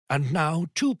And now,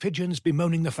 two pigeons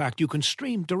bemoaning the fact you can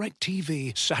stream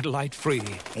DirecTV satellite-free.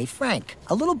 Hey, Frank,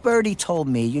 a little birdie told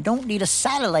me you don't need a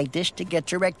satellite dish to get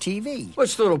DirecTV.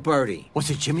 What's little birdie? Was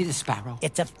it Jimmy the Sparrow?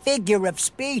 It's a figure of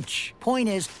speech. Point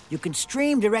is, you can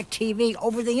stream DirecTV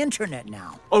over the internet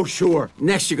now. Oh, sure.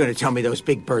 Next you're going to tell me those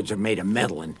big birds are made of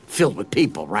metal and filled with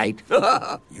people, right?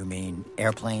 You mean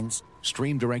airplanes?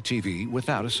 Stream DirecTV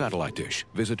without a satellite dish.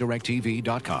 Visit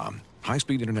DirecTV.com.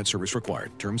 High-speed internet service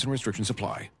required. Terms and restrictions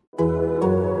apply.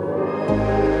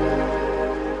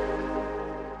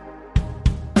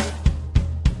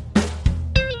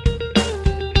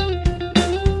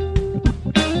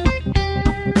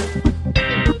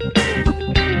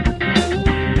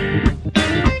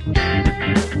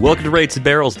 Welcome to Rates and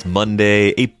Barrels. It's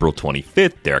Monday, April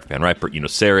 25th. Derek Van Riper, Eno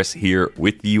Saris here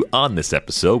with you on this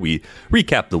episode. We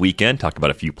recap the weekend, talk about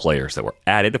a few players that were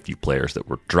added, a few players that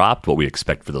were dropped, what we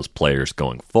expect for those players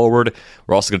going forward.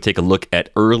 We're also going to take a look at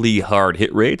early hard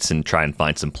hit rates and try and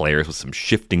find some players with some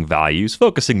shifting values,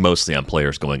 focusing mostly on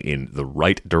players going in the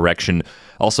right direction.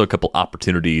 Also, a couple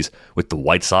opportunities with the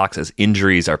White Sox as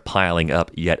injuries are piling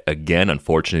up yet again.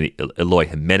 Unfortunately, Eloy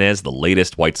Jimenez, the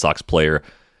latest White Sox player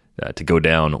to go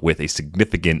down with a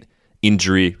significant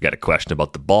injury. We got a question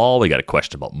about the ball. We got a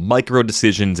question about micro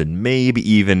decisions, and maybe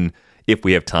even, if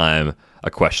we have time, a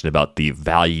question about the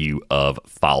value of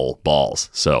foul balls.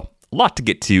 So, a lot to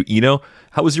get to. Eno,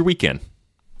 how was your weekend?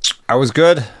 I was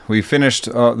good. We finished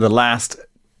the last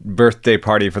birthday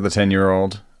party for the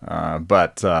 10-year-old,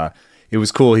 but it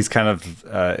was cool. He's kind of,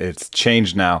 it's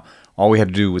changed now. All we had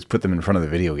to do was put them in front of the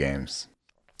video games.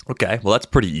 Okay, well, that's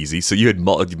pretty easy. So you had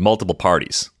multiple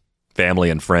parties. Family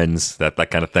and friends, that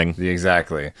kind of thing.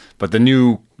 Exactly. But the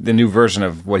new version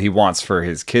of what he wants for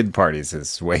his kid parties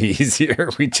is way easier.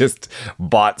 We just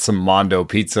bought some Mondo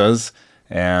pizzas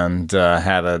and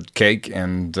had a cake,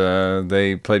 and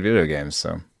they played video games.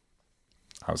 So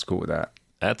I was cool with that.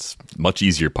 That's a much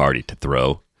easier party to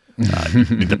throw. You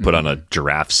need to put on a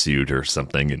giraffe suit or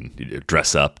something and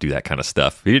dress up, do that kind of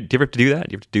stuff. Do you ever have to do that?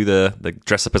 Do you have to do the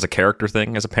dress up as a character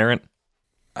thing as a parent?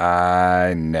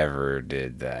 I never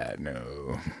did that,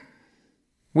 no.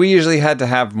 We usually had to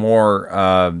have more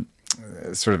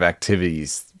sort of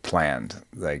activities planned.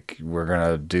 Like, we're going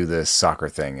to do this soccer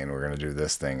thing, and we're going to do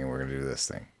this thing, and we're going to do this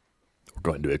thing. We're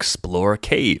going to explore a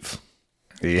cave.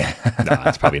 Yeah. Nah,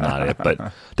 that's probably not it,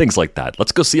 but things like that.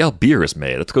 Let's go see how beer is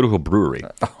made. Let's go to a brewery.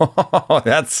 Oh,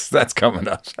 that's coming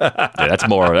up. Yeah, that's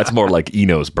more like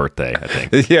Eno's birthday, I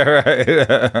think. Yeah,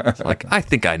 right. Like, I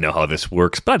think I know how this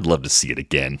works, but I'd love to see it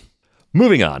again.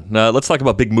 Moving on. Let's talk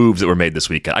about big moves that were made this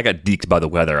weekend. I got deked by the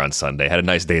weather on Sunday. Had a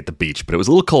nice day at the beach, but it was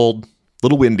a little cold, a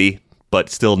little windy,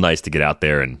 but still nice to get out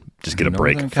there and just get a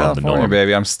break from the norm.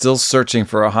 Baby, I'm still searching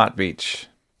for a hot beach.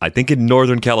 I think in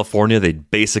Northern California, they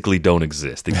basically don't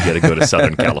exist. You got to go to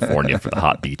Southern California for the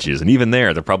hot beaches. And even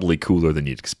there, they're probably cooler than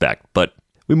you'd expect. But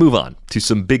we move on to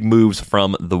some big moves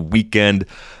from the weekend.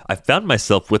 I found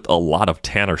myself with a lot of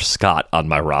Tanner Scott on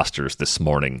my rosters this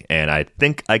morning. And I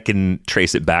think I can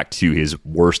trace it back to his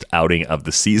worst outing of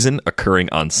the season, occurring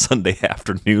on Sunday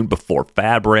afternoon before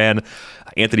Fab ran.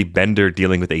 Anthony Bender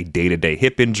dealing with a day-to-day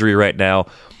hip injury right now.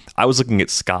 I was looking at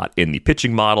Scott in the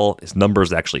pitching model. His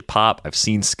numbers actually pop. I've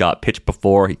seen Scott pitch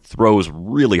before. He throws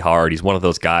really hard. He's one of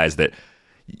those guys that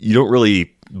you don't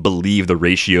really believe the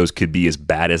ratios could be as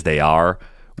bad as they are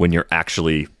when you're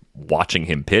actually watching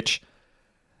him pitch.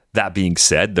 That being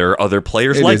said, there are other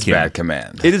players like him. It is bad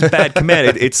command. It is bad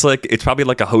command. It's probably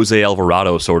like a Jose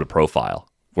Alvarado sort of profile,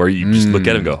 where you just look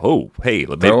at him and go, oh, hey,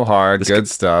 throw hard, good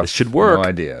stuff. This should work. No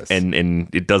ideas. And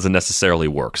it doesn't necessarily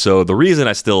work. So the reason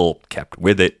I still kept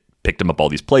with it, picked him up all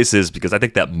these places, because I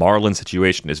think that Marlin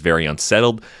situation is very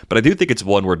unsettled, but I do think it's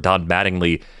one where Don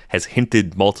Mattingly has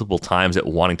hinted multiple times at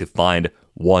wanting to find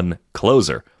one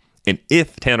closer. And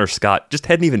if Tanner Scott just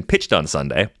hadn't even pitched on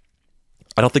Sunday,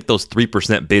 I don't think those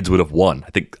 3% bids would have won.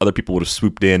 I think other people would have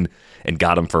swooped in and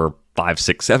got him for 5,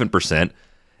 6, 7%,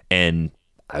 and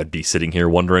I'd be sitting here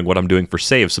wondering what I'm doing for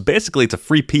saves. So basically, it's a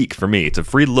free peek for me. It's a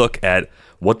free look at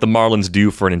what the Marlins do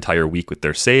for an entire week with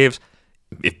their saves.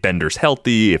 If Bender's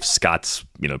healthy, if Scott's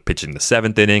pitching the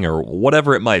 7th inning or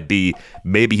whatever it might be,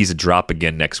 maybe he's a drop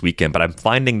again next weekend. But I'm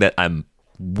finding that I'm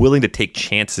willing to take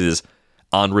chances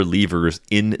on relievers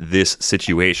in this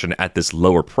situation at this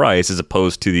lower price, as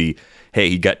opposed to the, hey,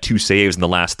 he got 2 saves in the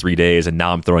last 3 days, and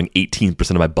now I'm throwing 18%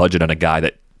 of my budget on a guy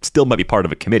that still might be part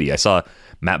of a committee. I saw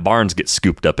Matt Barnes get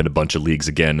scooped up in a bunch of leagues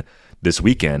again this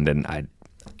weekend, and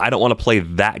I don't want to play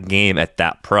that game at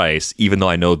that price, even though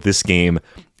I know this game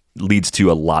leads to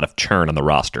a lot of churn on the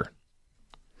roster.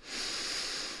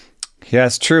 Yeah,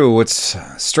 it's true. What's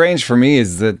strange for me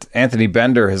is that Anthony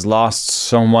Bender has lost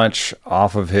so much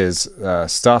off of his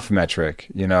stuff metric.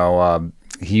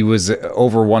 He was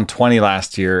over 120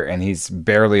 last year, and he's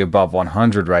barely above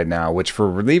 100 right now, which for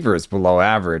a reliever is below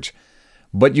average.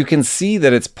 But you can see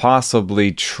that it's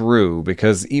possibly true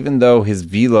because even though his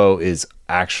velo is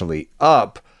actually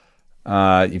up,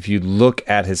 if you look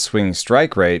at his swinging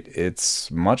strike rate,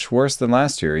 it's much worse than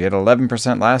last year. He had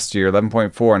 11% last year,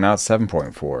 11.4, and now it's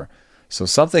 7.4. So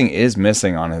something is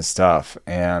missing on his stuff,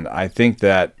 and I think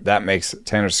that makes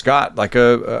Tanner Scott like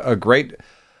a great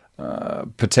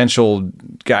potential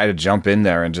guy to jump in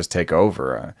there and just take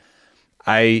over.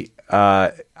 I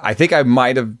think I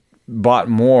might have bought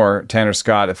more Tanner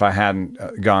Scott if I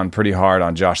hadn't gone pretty hard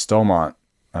on Josh Stolmont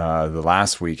the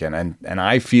last weekend, and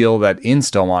I feel that in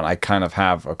Stolmont I kind of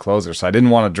have a closer, so I didn't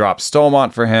want to drop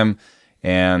Stolmont for him.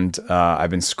 And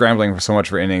I've been scrambling so much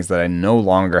for innings that I no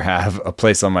longer have a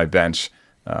place on my bench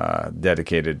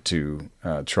dedicated to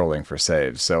trolling for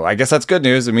saves. So I guess that's good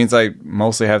news. It means I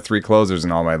mostly have 3 closers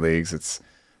in all my leagues.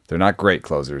 They're not great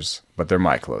closers, but they're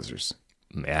my closers.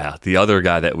 Yeah, the other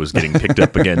guy that was getting picked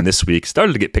up again this week,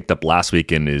 started to get picked up last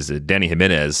weekend, is Danny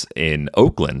Jimenez in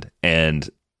Oakland. And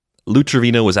Lou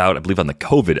Trevino was out, I believe, on the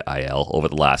COVID IL over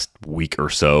the last week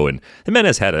or so, and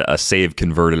Jimenez had a save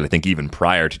converted, I think, even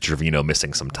prior to Trevino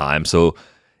missing some time. So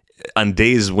on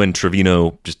days when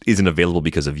Trevino just isn't available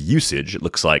because of usage, it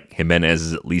looks like Jimenez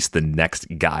is at least the next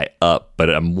guy up.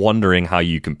 But I'm wondering how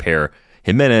you compare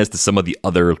Jimenez to some of the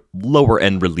other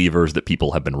lower-end relievers that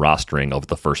people have been rostering over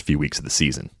the first few weeks of the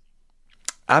season.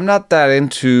 I'm not that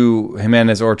into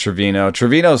Jimenez or Trevino.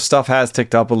 Trevino's stuff has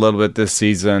ticked up a little bit this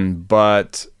season,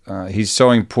 but he's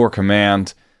showing poor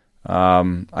command.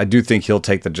 I do think he'll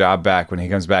take the job back when he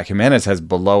comes back. Jimenez has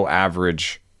below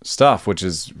average stuff, which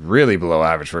is really below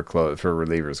average for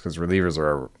relievers, because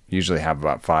relievers usually have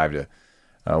about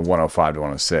 105 to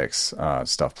 106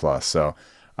 stuff plus. So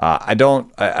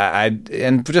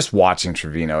and just watching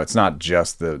Trevino, it's not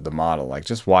just the model. Like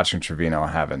just watching Trevino,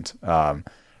 I haven't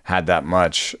had that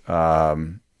much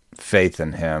faith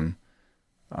in him.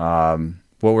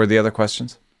 What were the other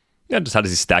questions? Yeah, just how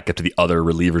does he stack up to the other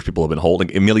relievers people have been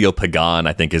holding? Emilio Pagan,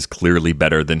 I think, is clearly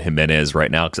better than Jimenez right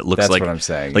now, because it looks That's like what I'm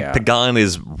saying. Like Pagan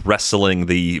is wrestling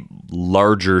the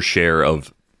larger share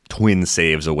of twin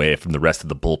saves away from the rest of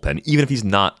the bullpen, even if he's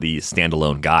not the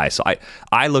standalone guy. So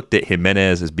I looked at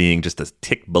Jimenez as being just a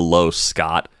tick below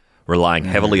Scott, relying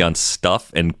heavily on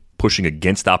stuff and pushing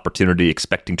against opportunity,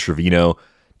 expecting Trevino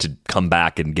to come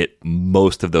back and get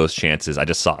most of those chances. I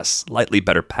just saw a slightly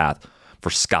better path for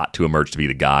Scott to emerge to be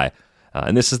the guy.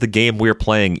 And this is the game we're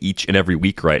playing each and every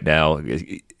week right now.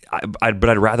 But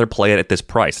I'd rather play it at this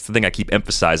price. It's the thing I keep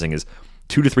emphasizing is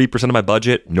 2 to 3% of my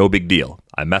budget, no big deal.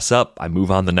 I mess up, I move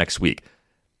on the next week.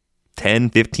 10,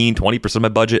 15, 20% of my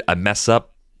budget, I mess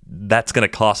up. That's going to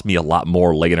cost me a lot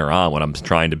more later on when I'm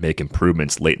trying to make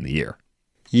improvements late in the year.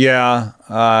 Yeah,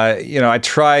 I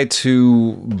try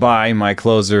to buy my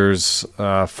closers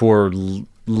for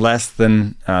less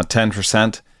than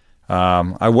 10%.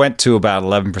 I went to about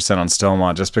 11% on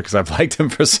Stolmont just because I've liked him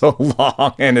for so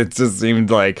long, and it just seemed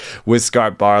like with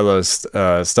Scott Barlow's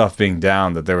stuff being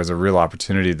down that there was a real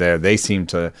opportunity there. They seem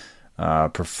to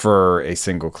prefer a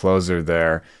single closer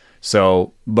there.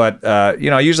 So, but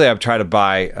usually I try to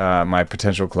buy my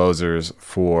potential closers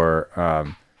for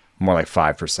more like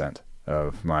 5%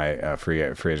 of my free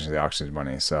agency auction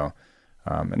money. So.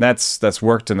 And that's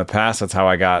worked in the past. That's how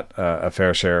I got a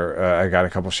fair share. I got a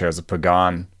couple shares of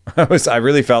Pagan. I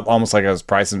really felt almost like I was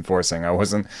price enforcing. I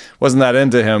wasn't that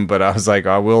into him, but I was like,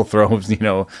 I will throw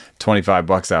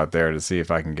 $25 out there to see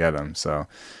if I can get him. So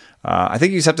I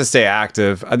think you just have to stay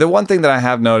active. The one thing that I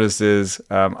have noticed is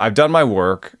I've done my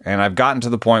work and I've gotten to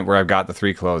the point where I've got the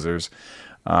 3 closers.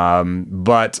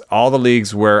 But all the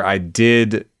leagues where I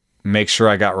did make sure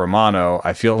I got Romano,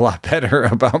 I feel a lot better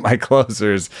about my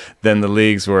closers than the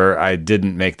leagues where I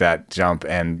didn't make that jump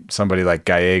and somebody like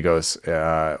Gallegos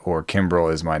or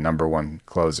Kimbrel is my number 1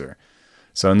 closer.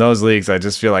 So in those leagues, I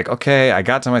just feel like, okay, I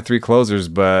got to my 3 closers,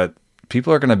 but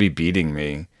people are going to be beating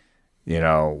me,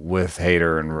 with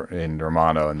Hader and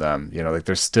Romano and them. Like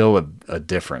there's still a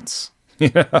difference.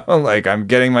 Like I'm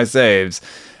getting my saves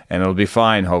and it'll be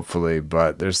fine, hopefully,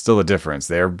 but there's still a difference.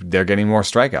 They're getting more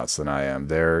strikeouts than I am.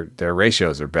 Their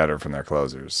ratios are better from their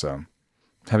closers. So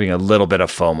having a little bit of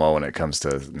FOMO when it comes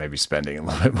to maybe spending a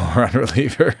little bit more on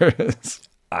relievers.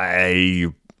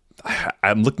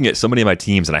 I'm looking at so many of my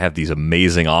teams, and I have these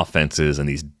amazing offenses and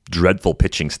these dreadful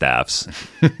pitching staffs.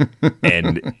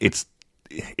 And it's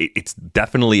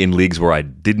definitely in leagues where I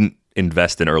didn't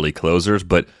invest in early closers,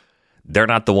 but they're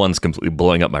not the ones completely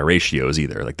blowing up my ratios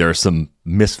either. Like there are some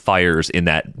misfires in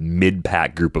that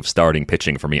mid-pack group of starting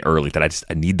pitching for me early that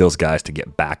I need those guys to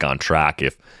get back on track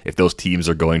if those teams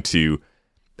are going to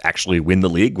actually win the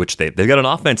league, which they've got an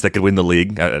offense that could win the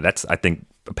league. That's, I think,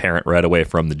 apparent right away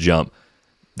from the jump.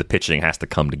 The pitching has to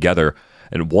come together.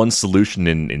 And one solution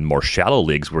in more shallow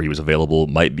leagues where he was available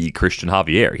might be Christian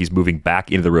Javier. He's moving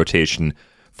back into the rotation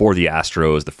for the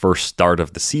Astros. The first start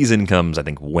of the season comes, I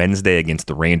think, Wednesday against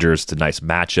the Rangers. It's a nice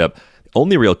matchup. The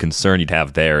only real concern you'd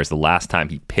have there is the last time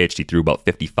he pitched, he threw about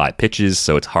 55 pitches,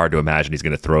 so it's hard to imagine he's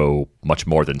going to throw much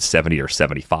more than 70 or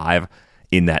 75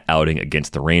 in that outing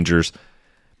against the Rangers.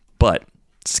 But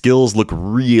skills look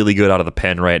really good out of the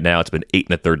pen right now. It's been 8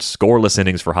 1/3 scoreless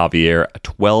innings for Javier, a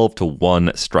 12-1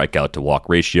 strikeout to walk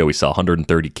ratio. We saw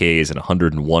 130 Ks and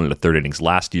 101 1/3 innings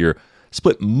last year,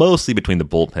 split mostly between the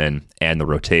bullpen and the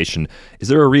rotation. Is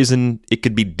there a reason it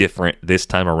could be different this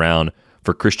time around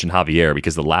for Christian Javier?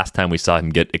 Because the last time we saw him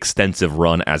get extensive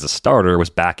run as a starter was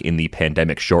back in the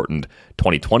pandemic-shortened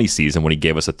 2020 season when he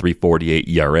gave us a 3.48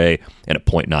 ERA and a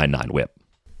 .99 whip.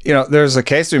 There's a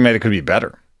case to be made it could be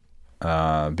better.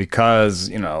 Because,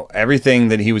 everything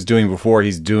that he was doing before,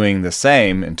 he's doing the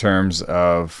same in terms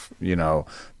of, the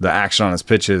action on his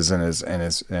pitches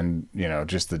and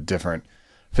just the different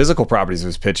physical properties of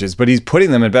his pitches, but he's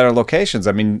putting them in better locations.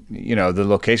 I mean, the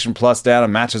location plus data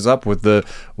matches up with the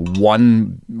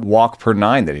 1 walk per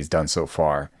 9 that he's done so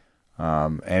far.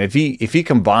 And if he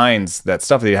combines that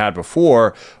stuff that he had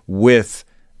before with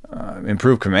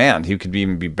improved command, he could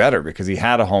even be better because he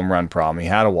had a home run problem, he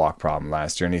had a walk problem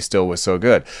last year, and he still was so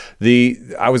good.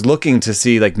 I was looking to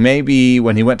see, like, maybe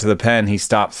when he went to the pen, he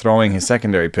stopped throwing his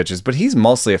secondary pitches, but he's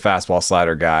mostly a fastball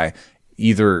slider guy,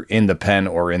 either in the pen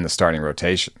or in the starting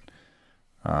rotation.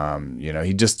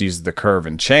 He just uses the curve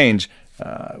and change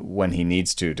when he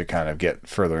needs to kind of get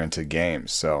further into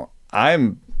games. So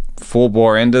I'm full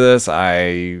bore into this.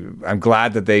 I'm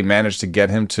glad that they managed to get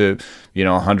him to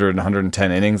 100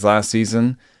 110 innings last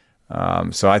season.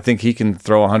 So I think he can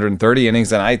throw 130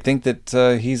 innings, and I think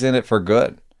that he's in it for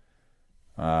good.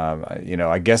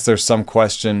 I guess there's some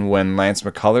question when Lance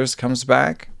McCullers comes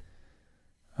back.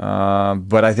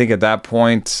 But I think at that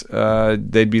point,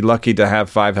 they'd be lucky to have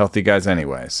 5 healthy guys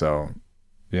anyway. So,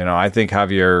 I think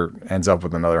Javier ends up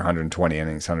with another 120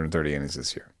 innings, 130 innings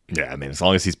this year. Yeah, I mean, as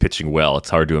long as he's pitching well, it's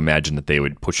hard to imagine that they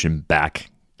would push him back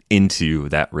into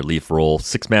that relief role.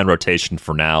 6-man rotation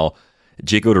for now.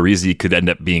 Jake Odorizzi could end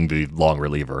up being the long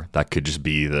reliever. That could just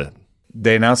be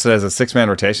They announced it as a 6-man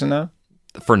rotation now?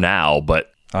 For now,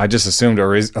 but I just assumed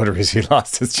Odorizzi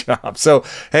lost his job. So,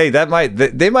 hey, they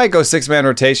might go 6-man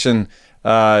rotation,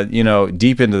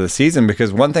 deep into the season,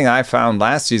 because one thing I found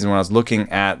last season when I was looking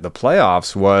at the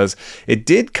playoffs was it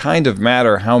did kind of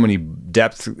matter how many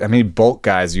bulk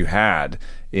guys you had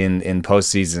in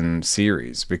postseason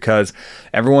series, because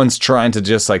everyone's trying to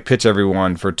just like pitch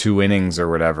everyone for 2 innings or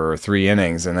whatever, or 3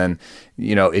 innings. And then,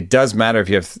 it does matter if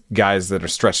you have guys that are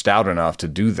stretched out enough to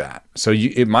do that. So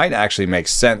it might actually make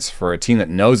sense for a team that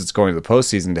knows it's going to the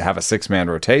postseason to have a 6-man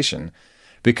rotation,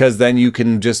 because then you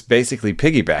can just basically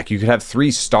piggyback. You could have 3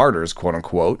 starters, quote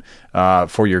unquote,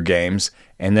 for your games,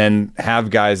 and then have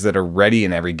guys that are ready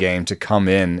in every game to come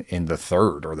in the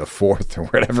 3rd or the 4th or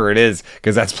whatever it is,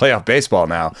 because that's playoff baseball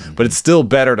now. Mm-hmm. But it's still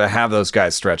better to have those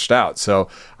guys stretched out. So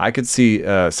I could see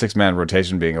a 6-man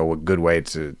rotation being a good way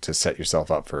to set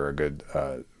yourself up for a good,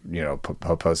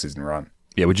 postseason run.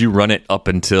 Yeah, would you run it up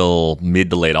until mid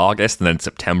to late August, and then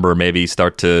September maybe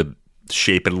start to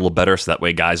shape it a little better, so that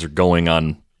way guys are going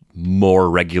on more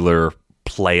regular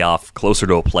closer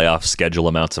to a playoff schedule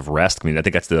amounts of rest? I mean, I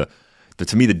think that's to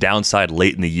me the downside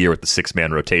late in the year with the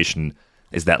 6-man rotation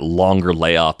is that longer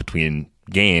layoff between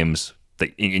games,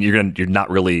 that you're not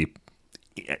really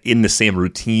in the same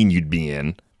routine you'd be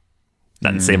in,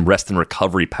 not in the same rest and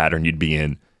recovery pattern you'd be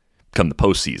in come the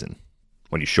postseason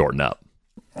when you shorten up.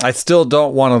 I still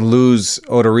don't want to lose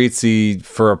Odorizzi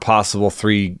for a possible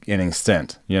 3-inning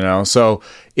stint, So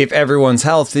if everyone's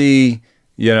healthy,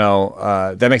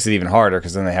 that makes it even harder,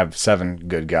 because then they have 7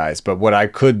 good guys. But what I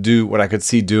could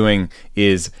see doing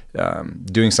is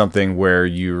doing something where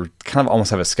you kind of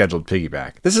almost have a scheduled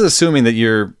piggyback. This is assuming that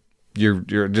you're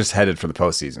just headed for the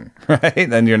postseason,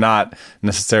 right? And you're not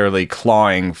necessarily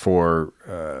clawing for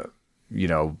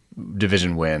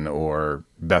division win or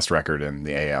best record in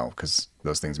the AL, because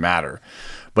those things matter.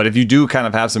 But if you do kind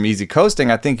of have some easy coasting,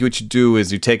 I think what you do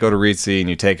is you take Odorizzi and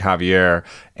you take Javier,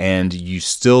 and you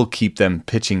still keep them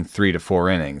pitching 3 to 4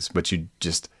 innings, but you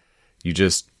just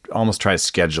almost try to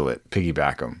schedule it,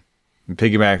 piggyback them,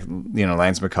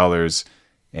 Lance McCullers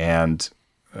and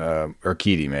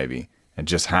Urquidy maybe, and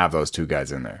just have those 2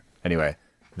 guys in there. Anyway,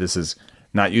 this is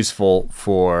not useful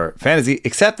for fantasy,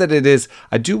 except that it is.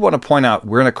 I do want to point out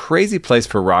we're in a crazy place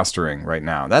for rostering right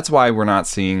now. That's why we're not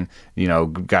seeing,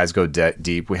 guys go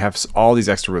deep. We have all these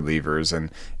extra relievers,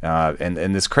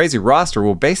 and this crazy roster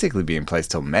will basically be in place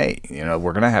till May.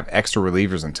 We're going to have extra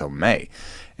relievers until May,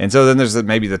 and so then there's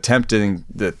maybe the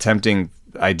tempting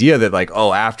idea that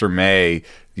after May,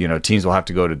 teams will have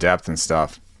to go to depth and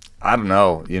stuff. I don't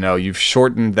know. You've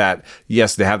shortened that.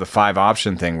 Yes, they have the 5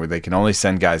 option thing where they can only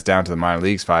send guys down to the minor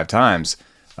leagues 5 times,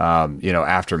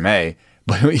 after May.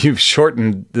 But you've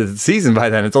shortened the season by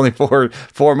then. It's only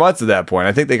four months at that point.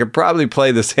 I think they could probably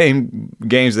play the same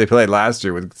games they played last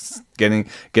year with getting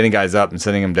guys up and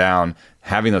sending them down,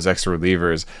 having those extra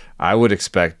relievers. I would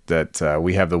expect that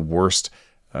we have the worst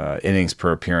innings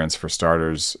per appearance for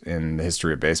starters in the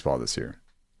history of baseball this year.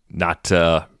 Not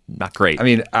great. I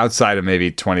mean, outside of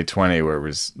maybe 2020, where it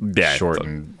was short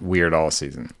and weird all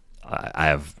season. I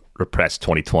have repressed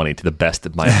 2020 to the best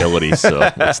of my ability, so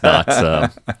let's not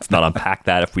unpack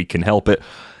that if we can help it.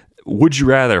 Would you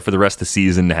rather, for the rest of the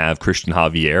season, have Christian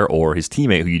Javier or his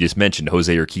teammate who you just mentioned,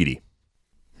 Jose Urquidy?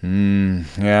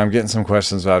 Yeah, I'm getting some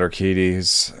questions about Urquidy,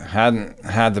 who's hadn't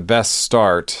had the best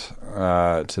start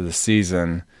to the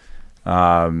season,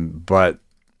 but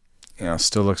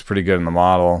still looks pretty good in the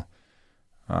model.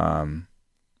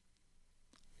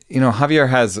 Javier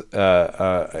has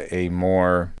a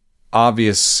more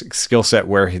obvious skill set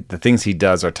where the things he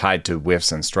does are tied to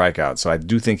whiffs and strikeouts. So I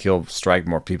do think he'll strike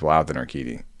more people out than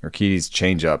Urquidy. Urquidy's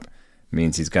changeup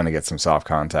means he's going to get some soft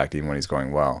contact even when he's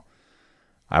going well.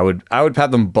 I would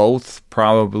pat them both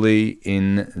probably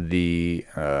in the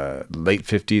late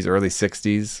 50s, early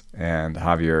 60s, and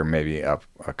Javier maybe up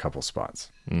a couple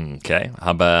spots. Okay.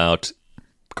 How about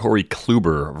Corey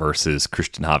Kluber versus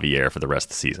Christian Javier for the rest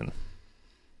of the season?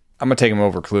 I'm going to take him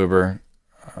over Kluber.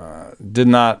 Did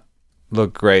not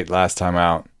look great last time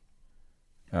out.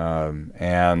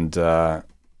 And I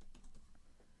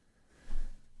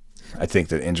think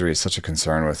that injury is such a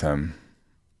concern with him.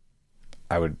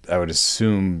 I would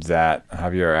assume that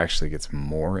Javier actually gets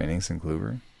more innings than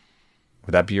Kluber.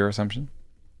 Would that be your assumption?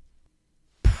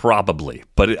 Probably,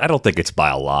 but I don't think it's by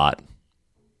a lot.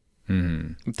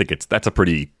 I think that's a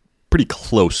pretty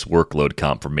close workload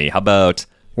comp for me. How about...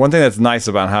 One thing that's nice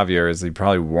about Javier is he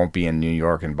probably won't be in New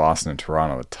York and Boston and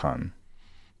Toronto a ton.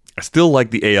 I still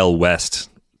like the AL West,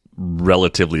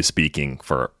 relatively speaking,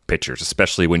 for pitchers,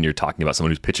 especially when you're talking about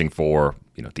someone who's pitching for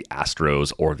the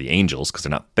Astros or the Angels, because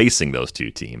they're not facing those two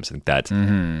teams. I think that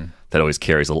always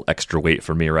carries a little extra weight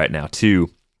for me right now, too.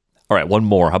 All right, one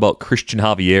more. How about Christian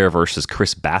Javier versus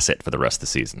Chris Bassitt for the rest of the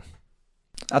season?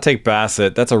 I'll take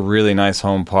Bassitt. That's a really nice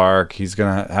home park. He's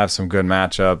going to have some good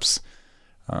matchups.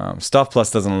 Stuff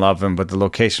Plus doesn't love him, but the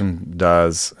location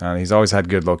does. He's always had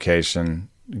good location,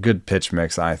 good pitch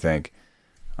mix, I think.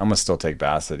 I'm going to still take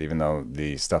Bassitt, even though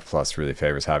the Stuff Plus really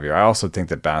favors Javier. I also think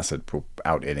that Bassitt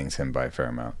out-innings him by a fair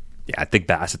amount. Yeah, I think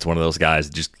Bassitt's one of those guys,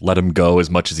 just let him go as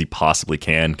much as he possibly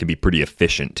can be pretty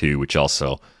efficient, too, which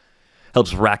also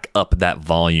helps rack up that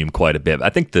volume quite a bit. I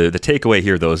think the takeaway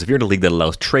here, though, is if you're in a league that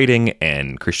allows trading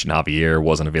and Christian Javier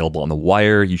wasn't available on the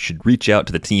wire, you should reach out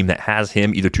to the team that has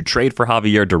him, either to trade for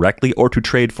Javier directly or to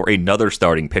trade for another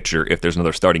starting pitcher if there's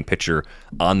another starting pitcher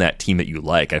on that team that you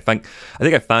like. I think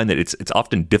I find that it's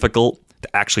often difficult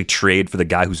to actually trade for the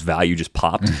guy whose value just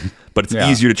popped, but it's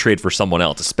easier to trade for someone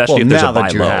else, especially if there's a buy low. Now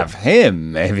that you have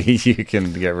him, maybe you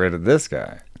can get rid of this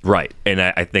guy. Right. And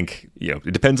I think,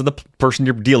 it depends on the person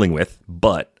you're dealing with,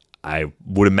 but I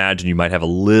would imagine you might have a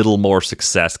little more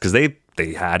success because they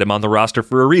had him on the roster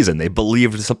for a reason. They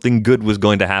believed something good was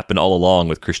going to happen all along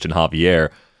with Christian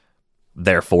Javier.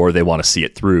 Therefore, they want to see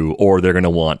it through, or they're going to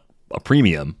want a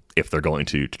premium if they're going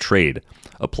to trade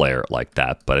a player like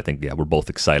that. But I think, we're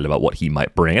both excited about what he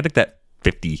might bring. I think that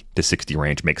 50 to 60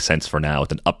 range makes sense for now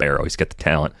with an up arrow. He's got the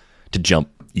talent to jump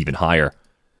even higher.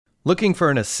 Looking for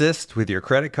an assist with your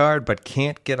credit card but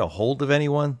can't get a hold of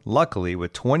anyone? Luckily,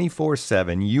 with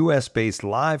 24/7 US-based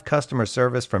live customer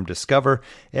service from Discover,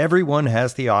 everyone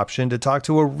has the option to talk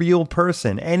to a real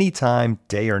person anytime,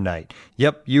 day or night.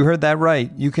 Yep, you heard that right.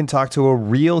 You can talk to a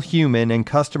real human in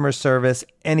customer service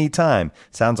anytime.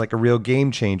 Sounds like a real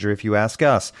game changer if you ask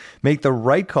us. Make the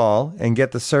right call and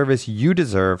get the service you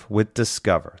deserve with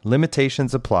Discover.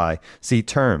 Limitations apply. See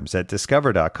terms at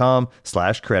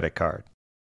discover.com/creditcard.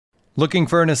 Looking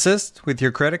for an assist with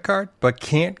your credit card but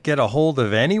can't get a hold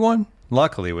of anyone?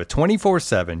 Luckily, with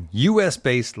 24/7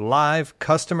 US-based live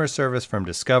customer service from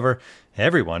Discover,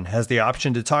 everyone has the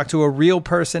option to talk to a real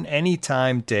person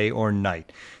anytime, day or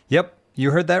night. Yep,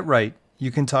 you heard that right. You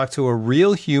can talk to a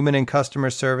real human in customer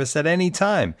service at any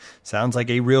time. Sounds like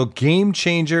a real game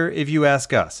changer if you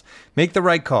ask us. Make the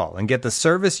right call and get the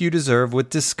service you deserve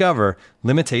with Discover.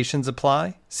 Limitations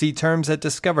apply. See terms at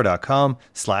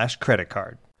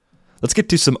discover.com/creditcard. Let's get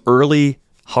to some early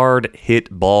hard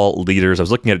hit ball leaders. I was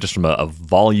looking at it just from a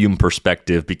volume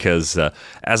perspective because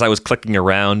as I was clicking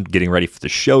around getting ready for the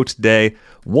show today,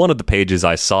 one of the pages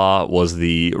I saw was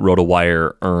the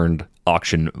RotoWire earned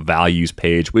auction values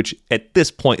page, which at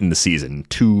this point in the season,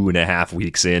 2.5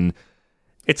 weeks in,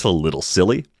 it's a little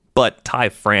silly. But Ty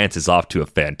France is off to a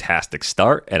fantastic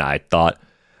start, and I thought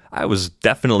I was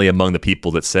definitely among the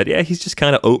people that said, yeah, he's just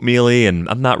kind of oatmeal-y, and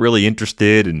I'm not really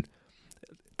interested, and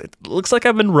it looks like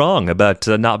I've been wrong about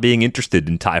not being interested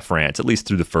in Ty France, at least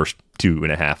through the first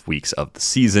 2.5 weeks of the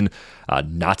season.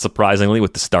 Not surprisingly,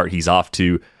 with the start he's off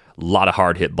to, a lot of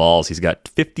hard hit balls. He's got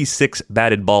 56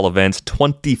 batted ball events,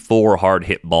 24 hard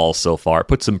hit balls so far. It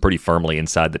puts him pretty firmly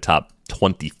inside the top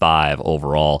 25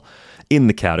 overall in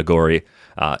the category.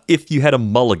 If you had a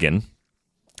mulligan,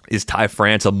 is Ty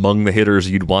France among the hitters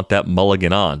you'd want that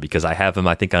mulligan on? Because I have him,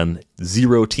 I think, on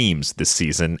 0 teams this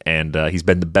season, and he's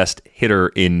been the best hitter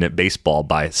in baseball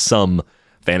by some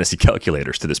fantasy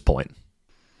calculators to this point.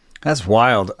 That's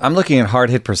wild. I'm looking at hard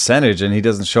hit percentage, and he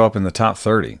doesn't show up in the top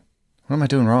 30. What am I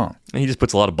doing wrong? And he just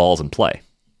puts a lot of balls in play.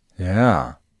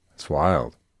 Yeah, it's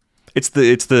wild. It's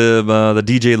the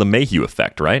DJ LeMahieu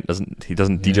effect, right? Doesn't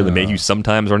DJ LeMahieu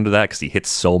sometimes run into that because he hits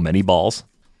so many balls?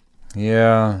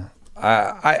 Yeah.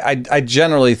 I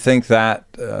generally think that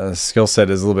skill set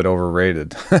is a little bit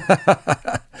overrated.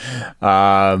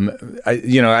 As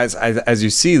you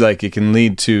see, like, it can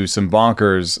lead to some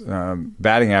bonkers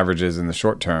batting averages in the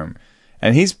short term.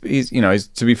 And he's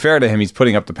to be fair to him, he's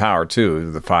putting up the power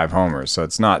too, the 5 homers. So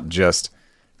it's not just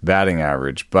batting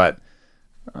average, but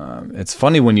it's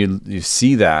funny when you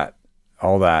see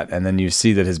all that, and then you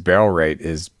see that his barrel rate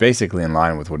is basically in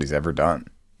line with what he's ever done.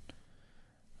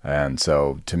 And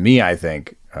so, to me, I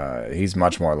think he's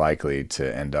much more likely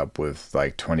to end up with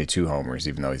like 22 homers,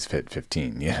 even though he's hit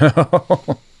 15. You know,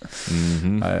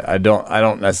 mm-hmm. I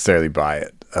don't necessarily buy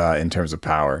it in terms of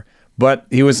power, but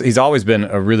he's always been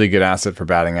a really good asset for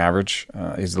batting average.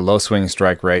 He's a low swing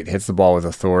strike rate, hits the ball with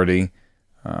authority,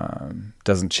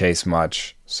 doesn't chase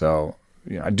much. So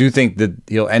I do think that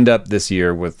he'll end up this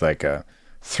year with like a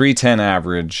 310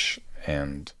 average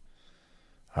and,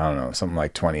 I don't know, something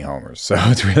like 20 homers. So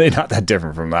it's really not that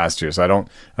different from last year. So I don't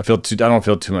feel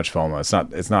too much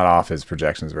FOMO. It's not off his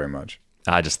projections very much.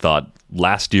 I just thought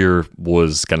last year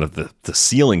was kind of the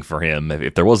ceiling for him.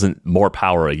 If there wasn't more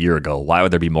power a year ago, why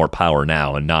would there be more power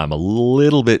now? And now I'm a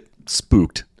little bit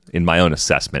spooked in my own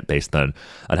assessment based on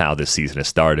how this season has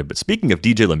started. But speaking of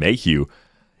DJ LeMahieu,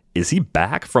 is he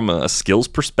back from a skills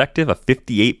perspective? A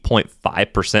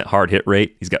 58.5% hard hit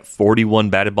rate. He's got 41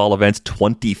 batted ball events,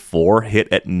 24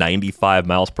 hit at 95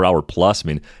 miles per hour plus. I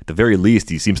mean, at the very least,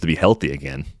 he seems to be healthy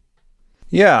again.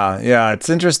 Yeah. It's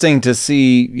interesting to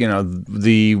see,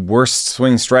 the worst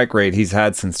swing strike rate he's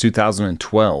had since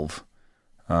 2012.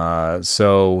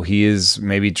 So he is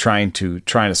maybe trying to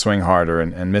swing harder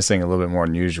and missing a little bit more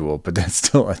than usual, but that's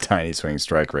still a tiny swing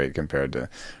strike rate compared to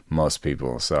most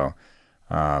people. So,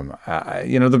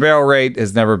 the barrel rate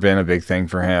has never been a big thing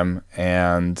for him.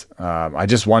 And I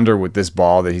just wonder with this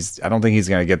ball that I don't think he's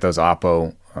going to get those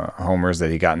Oppo homers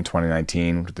that he got in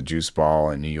 2019 with the juice ball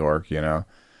in New York,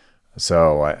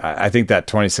 So I think that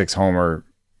 26 homer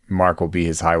mark will be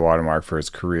his high water mark for his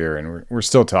career. And we're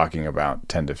still talking about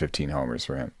 10 to 15 homers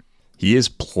for him. He is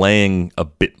playing a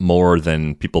bit more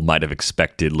than people might have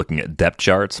expected looking at depth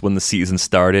charts when the season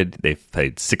started. They've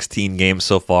played 16 games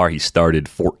so far. He started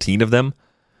 14 of them.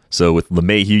 So with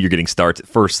LeMahieu, you're getting starts at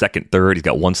first, second, third. He's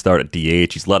got 1 start at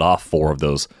DH. He's led off 4 of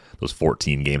those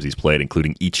 14 games he's played,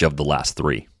 including each of the last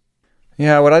 3.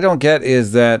 Yeah, what I don't get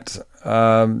is that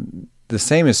the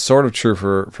same is sort of true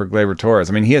for Gleyber Torres.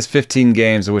 I mean, he has 15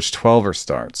 games, of which 12 are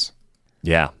starts.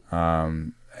 Yeah.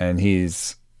 And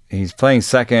he's playing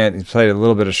second. He's played a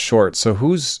little bit of short. So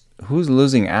who's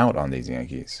losing out on these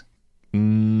Yankees?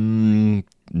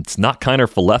 It's not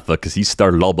Kiner Falefa because he's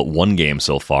started all but 1 game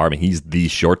so far. I mean, he's the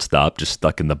shortstop, just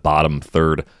stuck in the bottom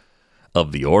third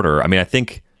of the order. I mean, I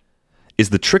think, is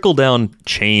the trickle-down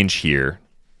change here,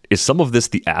 is some of this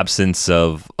the absence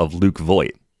of Luke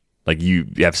Voit? Like, you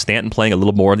have Stanton playing a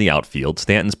little more in the outfield.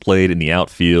 Stanton's played in the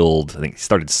outfield, I think he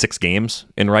started 6 games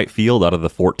in right field out of the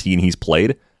 14 he's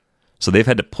played. So they've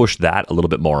had to push that a little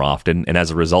bit more often, and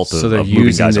as a result of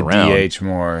moving guys around, DH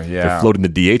more. Yeah, they're floating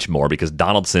the DH more because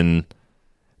Donaldson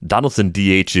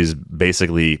DH is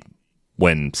basically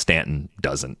when Stanton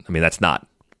doesn't. I mean, that's not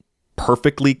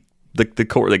perfectly the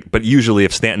core. But usually,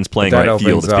 if Stanton's playing That right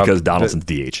field, it's opens up because Donaldson's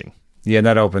DHing. Yeah, and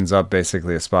that opens up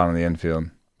basically a spot on the infield.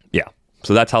 Yeah,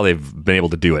 so that's how they've been able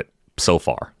to do it so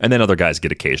far. And then other guys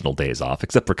get occasional days off,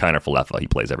 except for Kiner-Falefa. He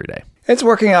plays every day. It's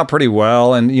working out pretty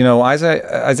well. And,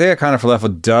 Isaiah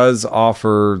Kiner-Falefa does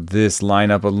offer this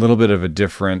lineup a little bit of a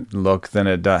different look than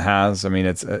it has. I mean,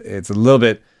 it's a little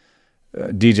bit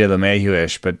DJ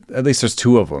LeMahieu-ish, but at least there's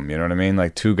two of them. You know what I mean?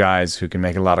 Like two guys who can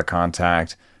make a lot of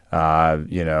contact, can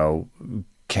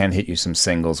hit you some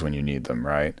singles when you need them,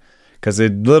 right? Because a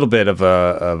little bit of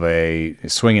a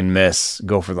swing and miss,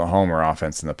 go for the homer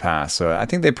offense in the past. So I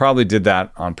think they probably did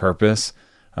that on purpose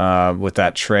with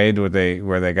that trade where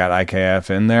they got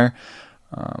IKF in there.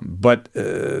 But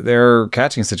their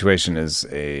catching situation is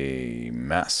a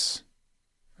mess.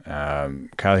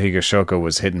 Kyle Higashioka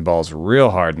was hitting balls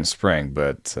real hard in spring,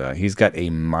 but he's got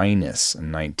a minus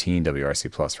 19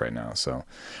 WRC plus right now. So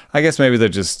I guess maybe they're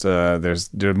just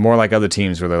they're more like other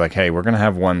teams where they're like, hey, we're gonna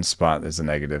have one spot that's a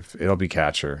negative. It'll be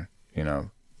catcher.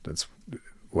 That's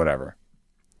whatever.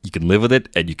 You can live with it,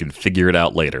 and you can figure it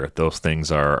out later. Those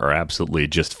things are absolutely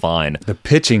just fine. The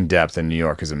pitching depth in New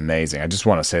York is amazing. I just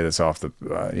want to say this off the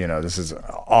this is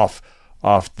off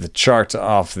the chart,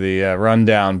 off the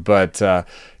rundown, but.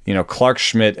 Clark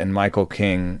Schmidt and Michael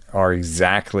King are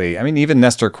exactly, even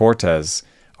Nestor Cortez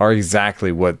are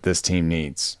exactly what this team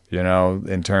needs,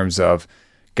 in terms of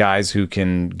guys who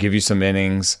can give you some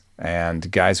innings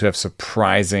and guys who have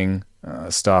surprising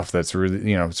stuff that's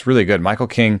really, it's really good. Michael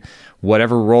King,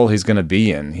 whatever role he's going to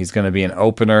be in, he's going to be an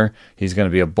opener. He's going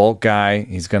to be a bulk guy.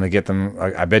 He's going to get them,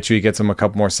 I bet you he gets them a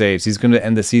couple more saves. He's going to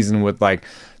end the season with like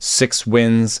 6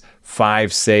 wins,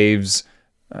 5 saves,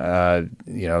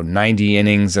 90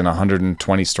 innings and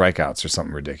 120 strikeouts or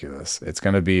something ridiculous. It's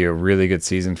going to be a really good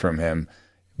season from him,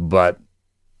 but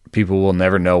people will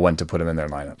never know when to put him in their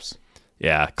lineups.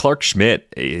 Yeah, Clark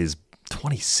Schmidt is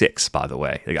 26, by the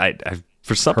way. I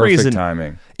for some Perfect reason,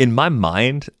 timing. In my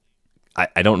mind,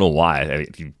 I don't know why.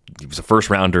 He was a first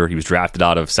rounder. He was drafted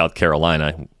out of South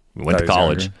Carolina. He went to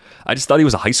college. I just thought he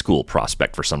was a high school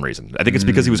prospect for some reason. I think it's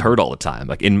because he was hurt all the time.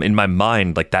 Like in my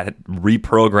mind, like that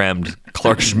reprogrammed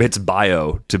Clark Schmidt's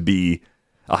bio to be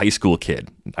a high school kid.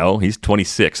 No, he's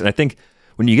 26. And I think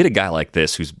when you get a guy like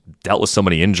this who's dealt with so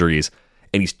many injuries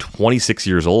and he's 26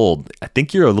 years old, I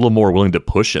think you're a little more willing to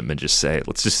push him and just say,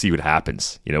 let's just see what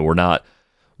happens. We're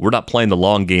not playing the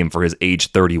long game for his age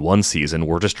 31 season.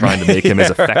 We're just trying to make him as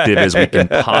effective as we can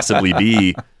possibly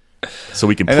be. So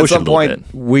we can push him a little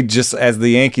bit. We just, as the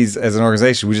Yankees, as an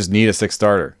organization, we just need a 6th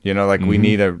starter. We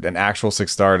need an actual 6th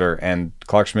starter, and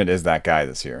Clark Schmidt is that guy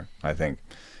this year, I think.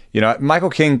 Michael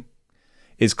King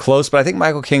is close, but I think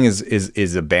Michael King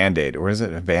is a Band-Aid. Or is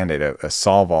it a Band-Aid? A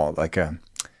Solvol,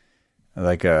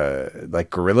 like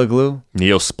Gorilla Glue?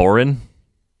 Neosporin?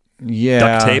 Yeah.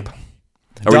 Duct tape?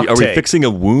 Are we fixing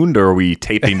a wound, or are we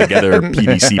taping together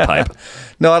PVC pipe?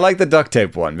 No, I like the duct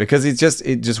tape one because it's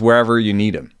just wherever you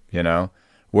need him,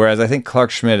 Whereas I think Clark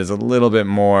Schmidt is a little bit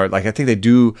more like, I think they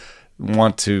do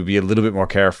want to be a little bit more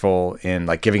careful in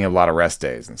like giving him a lot of rest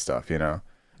days and stuff,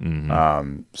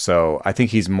 Mm-hmm. So I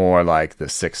think he's more like the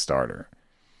 6th starter,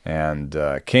 and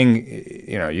King,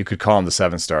 you could call him the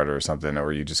 7th starter or something,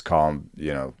 or you just call him,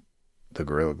 the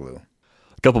Gorilla Glue.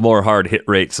 A couple more hard hit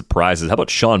rate surprises. How about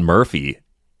Sean Murphy?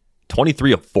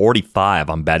 23 of 45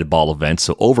 on batted ball events,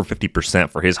 so over 50%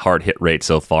 for his hard hit rate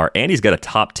so far. And he's got a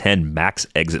top 10 max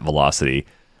exit velocity.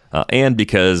 And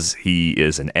because he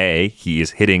is an A, he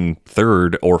is hitting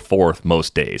 3rd or 4th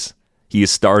most days. He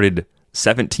has started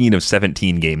 17 of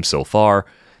 17 games so far.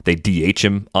 They DH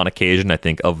him on occasion. I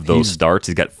think of those starts,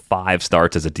 he's got 5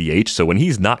 starts as a DH. So when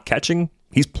he's not catching,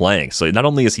 he's playing. So not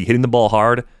only is he hitting the ball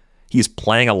hard, he's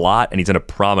playing a lot, and he's in a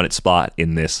prominent spot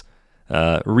in this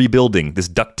rebuilding, this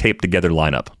duct tape together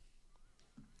lineup.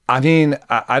 I'm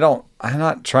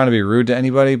not trying to be rude to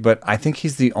anybody, but I think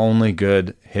he's the only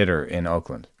good hitter in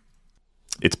Oakland.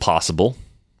 It's possible.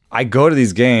 I go to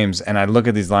these games and I look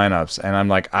at these lineups and I'm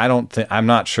like, I'm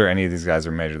not sure any of these guys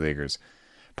are major leaguers.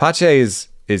 Pache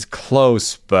is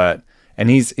close, and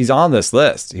he's on this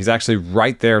list. He's actually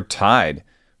right there tied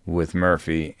with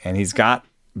Murphy, and he's got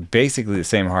basically the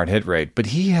same hard hit rate, but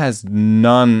he has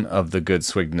none of the good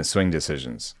swing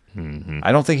decisions. Mm-hmm.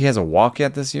 I don't think he has a walk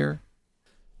yet this year.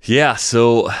 Yeah,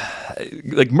 so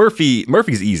like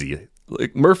Murphy's easy.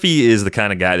 Like Murphy is the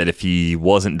kind of guy that if he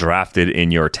wasn't drafted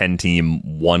in your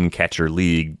 10-team one-catcher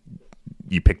league,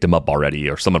 you picked him up already,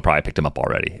 or someone probably picked him up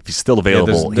already. If he's still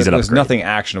available, he's an upgrade. There's nothing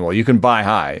actionable. You can buy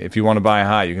high. If you want to buy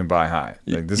high, you can buy high.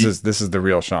 Like this is the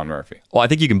real Sean Murphy. Well, I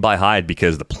think you can buy high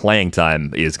because the playing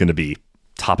time is going to be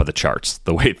top of the charts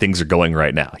the way things are going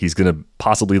right now. He's going to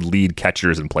possibly lead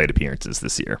catchers in plate appearances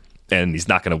this year, and he's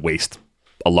not going to waste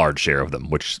a large share of them,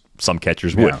 which some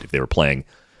catchers would if they were playing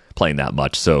that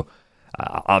much. So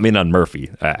I'm in on Murphy.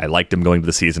 I liked him going to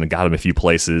the season and got him a few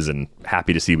places, and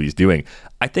happy to see what he's doing.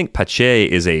 I think Pache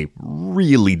is a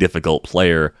really difficult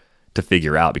player to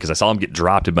figure out because I saw him get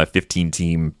dropped in my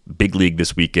 15-team big league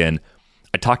this weekend.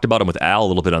 I talked about him with Al a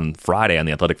little bit on Friday on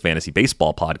the Athletic Fantasy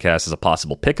Baseball podcast as a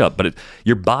possible pickup, but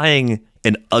you're buying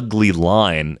an ugly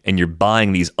line and you're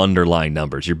buying these underlying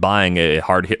numbers. You're buying a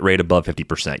hard hit rate above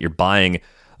 50%. You're buying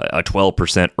a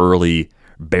 12% early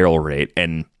barrel rate.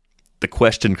 And the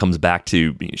question comes back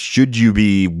to, should you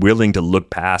be willing to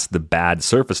look past the bad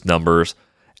surface numbers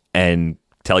and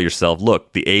tell yourself,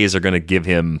 look, the A's are going to give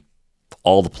him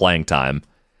all the playing time.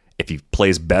 If he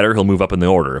plays better, he'll move up in the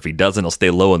order. If he doesn't, he'll stay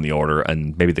low in the order,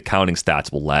 and maybe the counting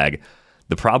stats will lag.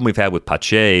 The problem we've had with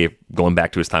Pache, going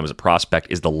back to his time as a prospect,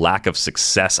 is the lack of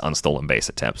success on stolen base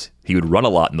attempts. He would run a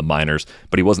lot in the minors,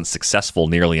 but he wasn't successful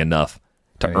nearly enough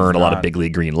to earn a lot of big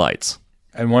league green lights.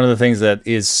 And one of the things that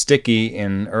is sticky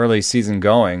in early season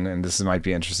going, and this might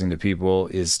be interesting to people,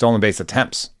 is stolen base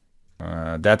attempts.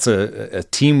 That's a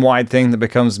team-wide thing that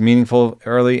becomes meaningful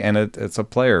early, and it's a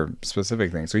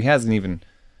player-specific thing. So he hasn't even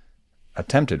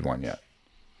attempted one yet.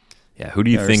 Yeah, who do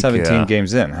you think? 17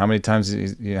 games in. How many times? How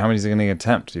many is he going to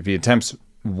attempt? If he attempts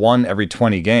one every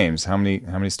 20 games, how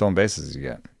many stolen bases does he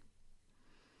get?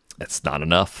 It's not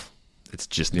enough. It's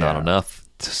just not enough.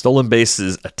 Stolen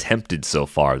bases attempted so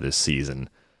far this season.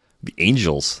 The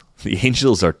Angels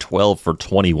are 12 for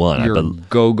 21. Your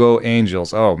go-go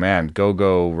Angels. Oh man,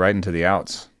 go right into the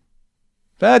outs.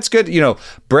 That's good.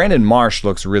 Brandon Marsh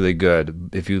looks really good.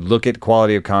 If you look at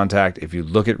quality of contact, if you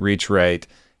look at reach rate,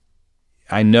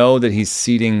 I know that he's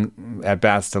ceding at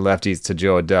bats to lefties to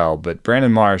Joe Adell, but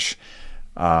Brandon Marsh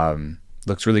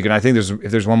looks really good. I think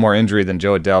if there's one more injury, then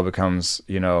Joe Adell becomes,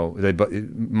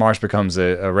 Marsh becomes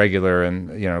a regular and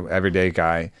everyday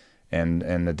guy, and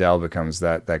Adell becomes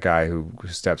that guy who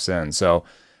steps in. So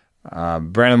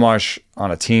Brandon Marsh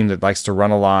on a team that likes to run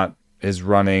a lot is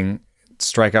running.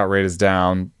 Strikeout rate is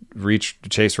down,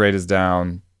 chase rate is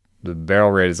down, the barrel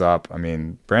rate is up. I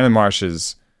mean, Brandon Marsh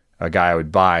is a guy I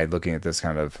would buy looking at this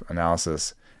kind of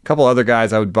analysis. A couple other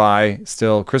guys I would buy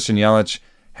still. Christian Yelich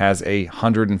has a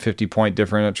 150-point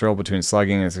differential between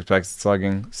slugging and his expected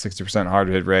slugging, 60% hard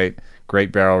hit rate,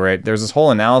 great barrel rate. There's this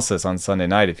whole analysis on Sunday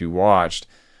night, if you watched,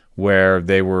 where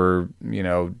they were,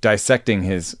 dissecting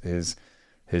his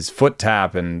foot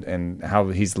tap and how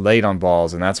he's late on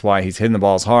balls, and that's why he's hitting the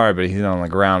balls hard, but he's hitting on the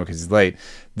ground because he's late.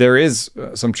 There is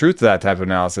some truth to that type of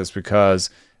analysis because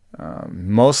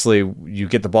mostly you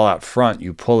get the ball out front,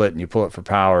 you pull it for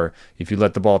power. If you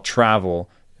let the ball travel,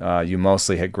 you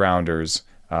mostly hit grounders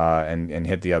and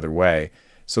hit the other way.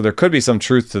 So there could be some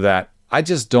truth to that. I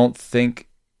just don't think...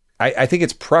 I think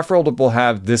it's preferable to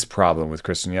have this problem with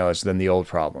Christian Yelich than the old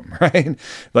problem, right?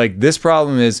 Like this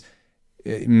problem is...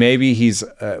 maybe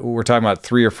we're talking about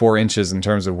 3 or 4 inches in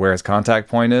terms of where his contact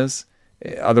point is.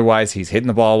 Otherwise, he's hitting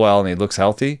the ball well and he looks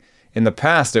healthy. In the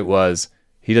past, it was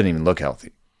he doesn't even look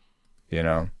healthy,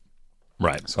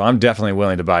 Right. So I'm definitely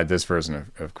willing to buy this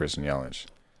version of Christian Yelich.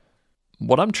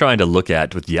 What I'm trying to look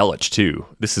at with Yelich, too,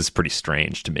 this is pretty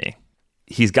strange to me.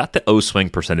 He's got the O-swing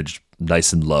percentage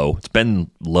nice and low. It's been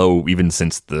low even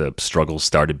since the struggles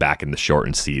started back in the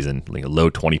shortened season, like a low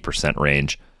 20%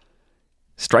 range.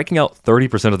 Striking out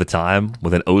 30% of the time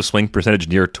with an O-swing percentage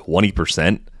near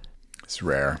 20%. It's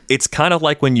rare. It's kind of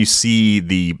like when you see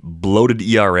the bloated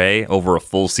ERA over a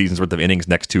full season's worth of innings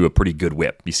next to a pretty good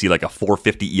whip. You see like a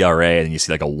 4.50 ERA and you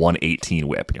see like a 1.18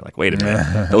 whip. And you're like, wait a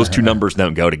minute. Those two numbers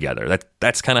don't go together.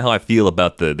 That's kind of how I feel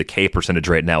about the K percentage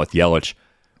right now with Yelich,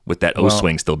 with that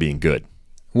O-swing still being good.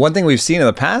 One thing we've seen in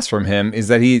the past from him is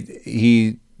that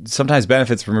he sometimes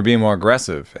benefits from being more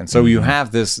aggressive. And so you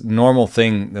have this normal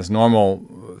thing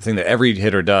that every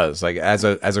hitter does. Like as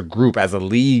a group, as a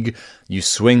league, you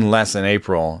swing less in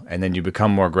April and then you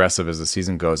become more aggressive as the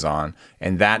season goes on.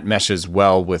 And that meshes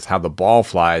well with how the ball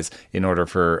flies in order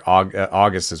for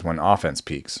August is when offense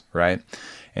peaks, right?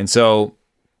 And so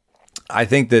I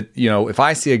think that, if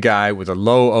I see a guy with a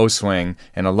low O swing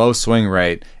and a low swing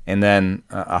rate and then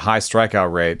a high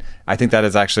strikeout rate, I think that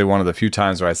is actually one of the few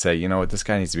times where I say, this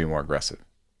guy needs to be more aggressive.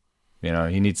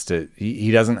 He needs to,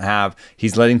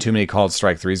 he's letting too many called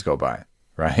strike threes go by,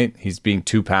 right? He's being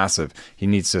too passive. He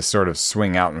needs to sort of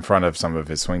swing out in front of some of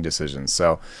his swing decisions.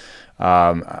 So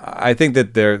I think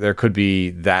that there could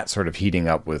be that sort of heating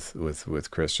up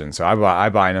with Christian. So I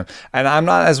buy him. And I'm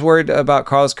not as worried about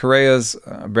Carlos Correa's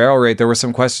barrel rate. There were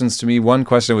some questions to me. One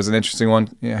question was an interesting one.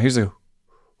 Here's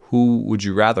who would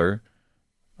you rather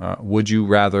Would you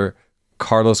rather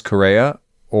Carlos Correa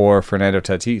or Fernando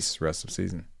Tatis rest of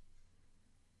season?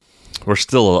 We're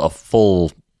still a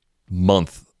full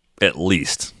month at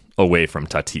least away from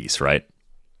Tatis, right?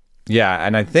 Yeah,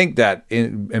 and I think that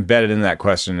embedded in that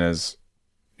question is,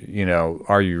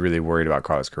 are you really worried about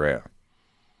Carlos Correa?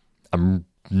 I'm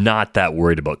not that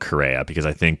worried about Correa because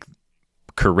I think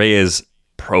Correa's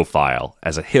profile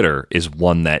as a hitter is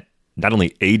one that not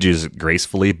only ages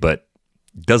gracefully, but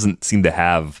doesn't seem to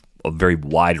have a very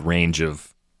wide range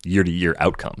of year-to-year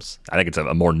outcomes. I think it's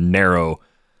a more narrow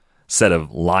set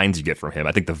of lines you get from him.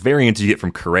 I think the variance you get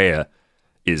from Correa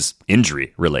is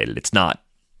injury related. It's not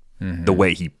the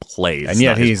way he plays. And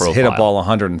yet he's hit a ball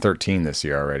 113 this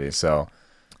year already. So,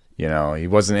 he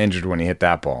wasn't injured when he hit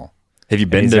that ball. Have you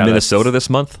been to Minnesota this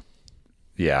month?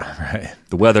 Yeah, right.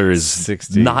 The weather is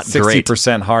not great.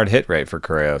 60% hard hit rate for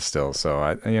Correa still. So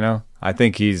I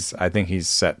think he's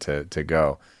set to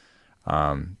go.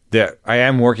 I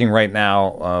am working right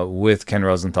now with Ken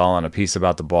Rosenthal on a piece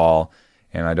about the ball,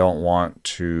 and I don't want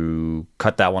to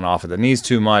cut that one off at the knees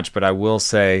too much, but I will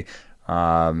say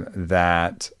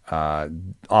that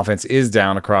offense is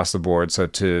down across the board. So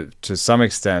to some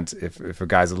extent, if a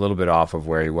guy's a little bit off of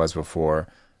where he was before,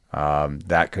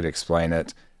 that could explain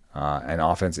it. And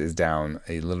offense is down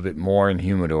a little bit more in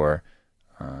Humidor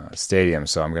Stadium,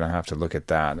 so I'm going to have to look at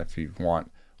that. If you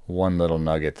want one little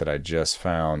nugget that I just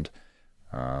found,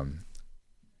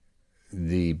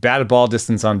 the batted ball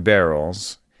distance on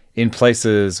barrels in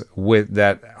places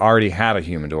that already had a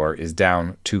Humidor is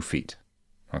down 2 feet.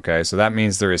 Okay, so that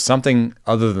means there is something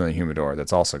other than the Humidor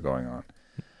that's also going on.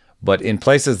 But in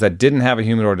places that didn't have a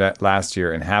Humidor last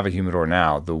year and have a Humidor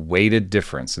now, the weighted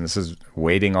difference, and this is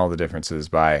weighting all the differences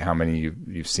by how many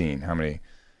you've seen, how many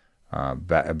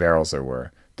barrels there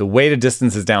were. The weighted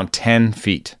distance is down 10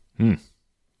 feet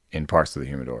in parts of the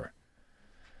Humidor.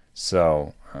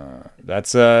 So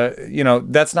that's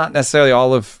not necessarily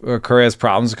all of Correa's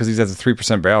problems because he has a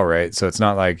 3% barrel rate. So it's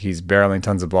not like he's barreling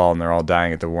tons of ball and they're all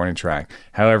dying at the warning track.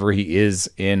 However, he is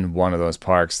in one of those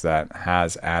parks that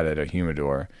has added a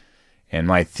Humidor. And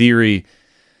my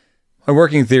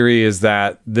working theory is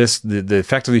that the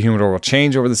effect of the Humidor will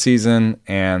change over the season,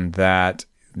 and that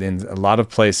in a lot of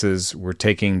places we're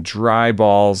taking dry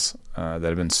balls that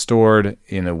have been stored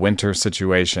in a winter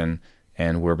situation,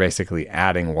 and we're basically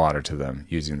adding water to them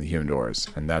using the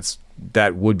Humidors. And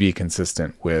that would be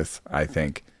consistent with, I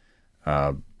think,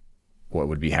 what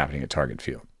would be happening at Target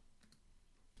Field.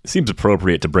 It seems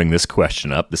appropriate to bring this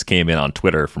question up. This came in on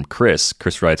Twitter from Chris.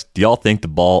 Chris writes, do y'all think the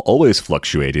ball always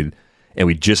fluctuated and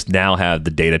we just now have the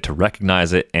data to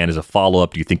recognize it? And as a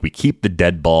follow-up, do you think we keep the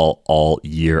dead ball all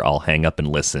year? I'll hang up and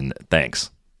listen. Thanks.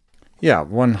 Yeah,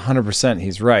 100%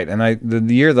 he's right. And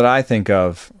the year that I think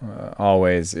of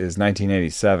always is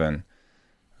 1987.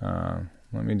 Let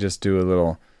me just do a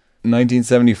little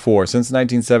 1974. Since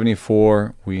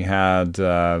 1974, we had...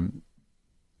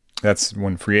 that's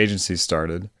when free agency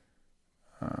started.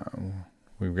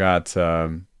 We've got,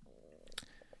 some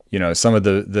of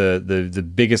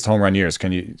the biggest home run years.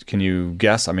 Can you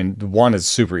guess? I mean, one is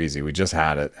super easy. We just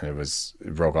had it, and it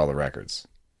broke all the records.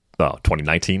 Oh,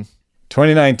 2019?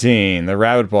 2019, the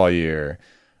rabbit ball year.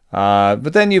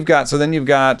 But then you've got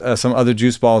some other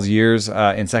juice balls years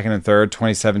in second and third,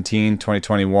 2017,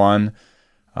 2021.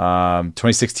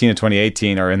 2016 and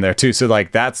 2018 are in there too. So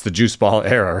that's the juice ball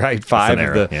era, right? Five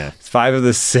of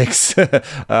the 6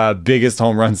 biggest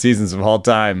home run seasons of all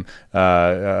time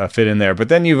fit in there. But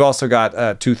then you've also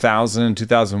got 2000,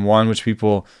 2001, which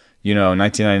people,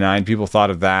 1999, people thought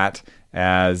of that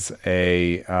as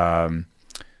a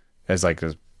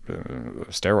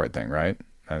steroid thing, right?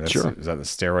 Sure. Is that the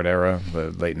steroid era,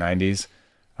 the late 90s?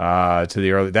 To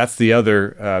the early, that's the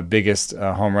other biggest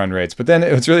home run rates. But then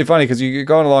it's really funny because you're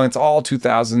going along, it's all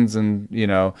 2000s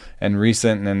and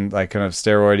recent and like kind of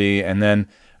steroidy. And then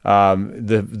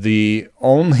the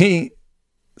only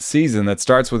season that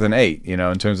starts with an 8, in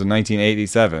terms of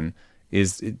 1987,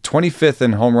 is 25th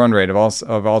in home run rate of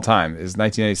all time is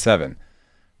 1987.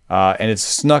 And it's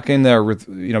snuck in there with,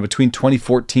 between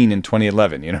 2014 and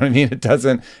 2011. You know what I mean? It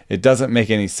doesn't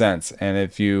make any sense. And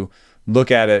if you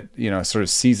look at it, sort of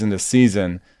season to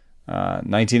season,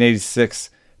 1986,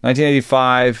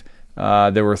 1985,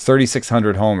 there were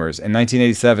 3,600 homers. In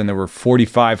 1987, there were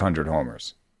 4,500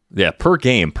 homers. Yeah, per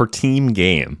team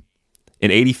game. In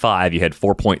 85, you had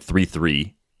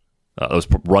 4.33.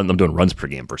 I'm doing runs per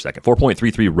game for a second.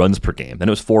 4.33 runs per game. Then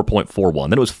it was 4.41.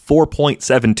 Then it was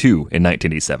 4.72 in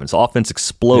 1987. So offense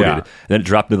exploded, and then it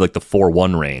dropped into like the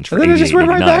 4.1 range. For And then it just went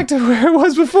right 89. back to where it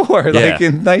was before. Yeah. Like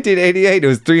in 1988, it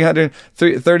was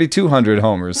 3,200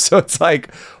 homers. So it's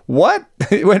like, what?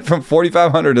 It went from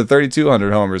 4,500 to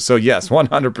 3,200 homers. So yes,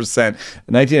 100%.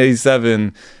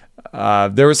 1987,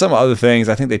 there were some other things.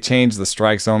 I think they changed the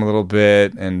strike zone a little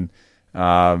bit, and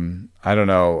I don't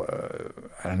know.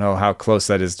 I don't know how close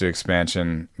that is to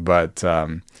expansion, but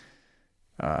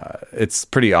it's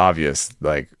pretty obvious,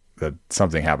 like, that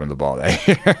something happened to the ball that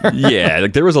year. Yeah,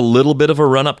 like there was a little bit of a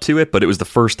run up to it, but it was the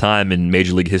first time in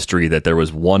Major League history that there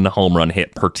was one home run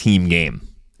hit per team game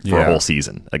for a whole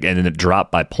season. Again, and it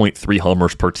dropped by 0.3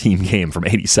 homers per team game from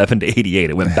 87 to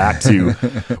 88. It went back to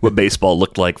what baseball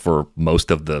looked like for most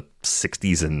of the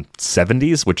 60s and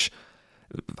 70s, which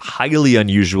highly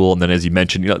unusual. And then, as you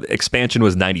mentioned, expansion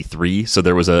was 93, so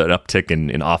there was an uptick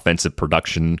in offensive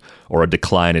production or a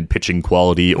decline in pitching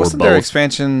quality, Wasn't or both. there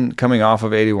expansion coming off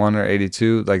of 81 or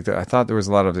 82? Like, I thought there was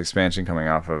a lot of expansion coming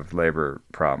off of labor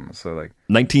problems. So, like,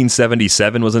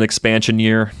 1977 was an expansion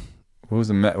year. what was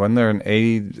the Met? Wasn't there an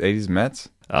 80s Mets?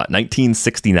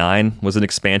 1969 was an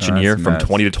expansion that's year from Mets.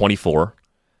 20 to 24.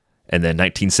 And then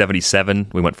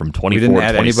 1977, we went from We 24 didn't to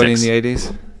add 26. anybody in the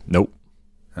 80s? Nope.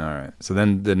 All right. So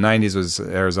then the 90s was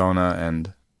Arizona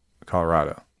and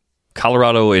Colorado.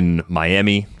 Colorado and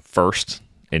Miami first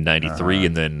in 93, Uh-huh.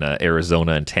 and then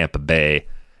Arizona and Tampa Bay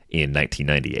in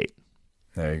 1998.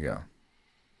 There you go.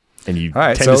 And you All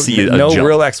right. tend So to see a no jump.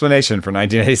 real explanation for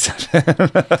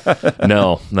 1987.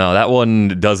 No, that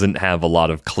one doesn't have a lot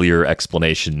of clear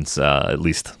explanations, at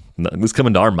least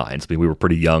coming to our minds. I mean, we were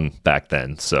pretty young back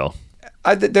then, so.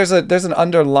 There's an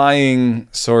underlying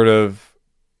sort of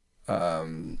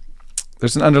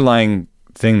there's an underlying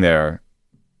thing there,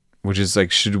 which is like,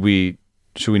 should we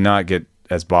not get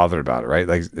as bothered about it, right?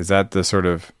 Like, is that the sort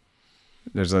of,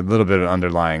 there's a little bit of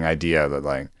underlying idea that,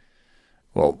 like,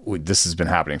 well, this has been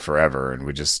happening forever, and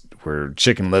we're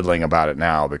chicken littling about it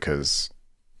now because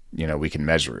we can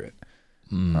measure it.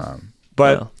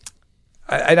 But Yeah.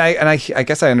 I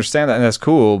guess I understand that, and that's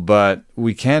cool, but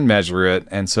we can measure it.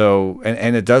 And so,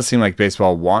 and it does seem like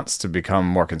baseball wants to become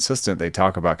more consistent. They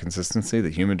talk about consistency. The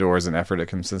humidor is an effort at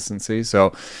consistency.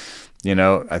 So,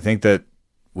 I think that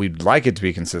we'd like it to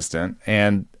be consistent.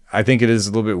 And I think it is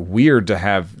a little bit weird to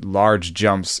have large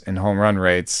jumps in home run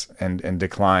rates and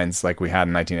declines like we had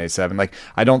in 1987. Like,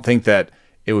 I don't think that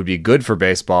it would be good for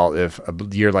baseball if a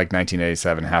year like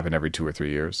 1987 happened every 2 or 3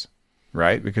 years.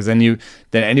 Right, because then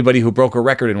anybody who broke a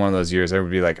record in one of those years,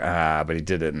 everybody would be like, but he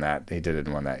did it in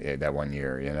that 1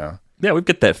 year, Yeah, we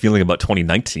get that feeling about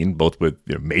 2019, both with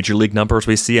major league numbers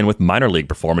we see and with minor league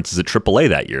performances at AAA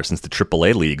that year, since the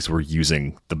AAA leagues were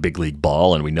using the big league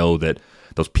ball, and we know that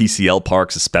those PCL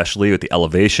parks, especially with the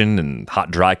elevation and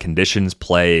hot, dry conditions,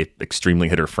 play extremely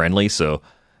hitter friendly. So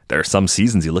there are some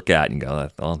seasons you look at and go,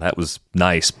 oh, that was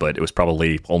nice, but it was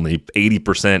probably only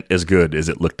 80% as good as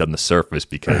it looked on the surface,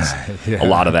 because a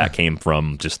lot of that came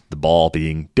from just the ball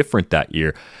being different that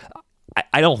year.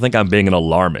 I don't think I'm being an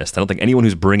alarmist. I don't think anyone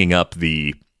who's bringing up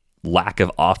the lack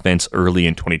of offense early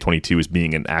in 2022 is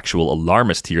being an actual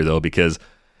alarmist here, though, because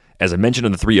as I mentioned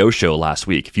on the 3-0 show last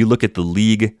week, if you look at the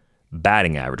league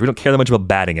batting average, we don't care that much about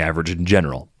batting average in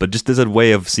general, but just as a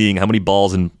way of seeing how many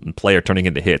balls in play are turning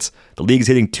into hits, the league's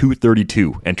hitting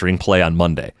 232 entering play on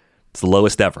Monday. It's the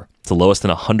lowest ever. It's the lowest in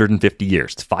 150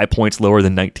 years. It's 5 points lower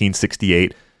than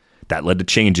 1968. That led to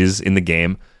changes in the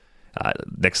game.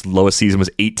 Next lowest season was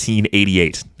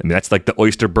 1888. I mean, that's like the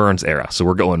Oyster Burns era. So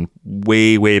we're going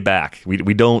way, way back.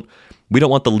 We don't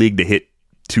want the league to hit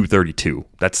 232.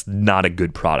 That's not a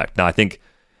good product. Now, I think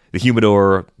the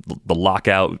humidor, the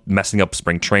lockout, messing up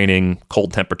spring training,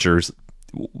 cold temperatures,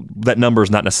 that number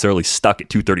is not necessarily stuck at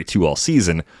 232 all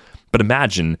season. But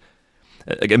imagine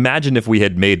if we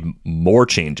had made more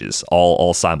changes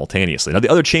all simultaneously. Now, the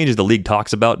other changes the league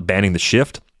talks about, banning the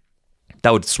shift,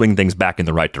 that would swing things back in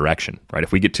the right direction, right?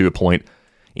 If we get to a point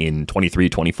in 23,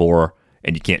 24,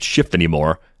 and you can't shift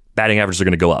anymore, batting averages are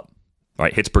going to go up,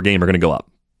 right? Hits per game are going to go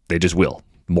up. They just will.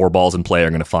 More balls in play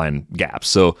are going to find gaps.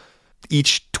 So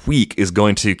each tweak is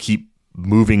going to keep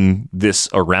moving this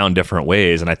around different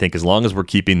ways. And I think as long as we're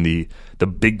keeping the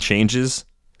big changes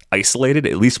isolated,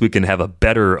 at least we can have a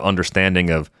better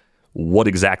understanding of what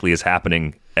exactly is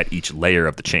happening at each layer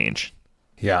of the change.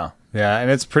 Yeah, and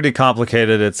it's pretty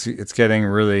complicated. It's getting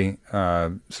really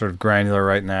sort of granular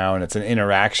right now, and it's an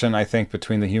interaction, I think,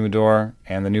 between the humidor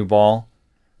and the new ball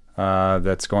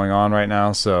that's going on right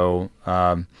now. So,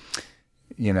 that's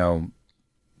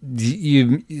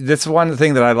one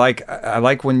thing that I like. I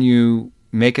like when you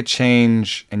make a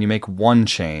change and you make one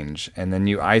change and then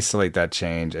you isolate that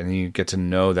change and you get to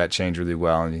know that change really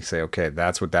well and you say, okay,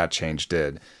 that's what that change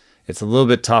did. It's a little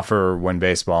bit tougher when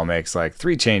baseball makes like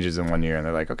 3 changes in 1 year and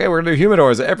they're like, okay, we're going to do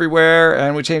humidors everywhere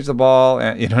and we changed the ball.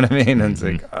 And you know what I mean? And it's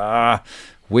like,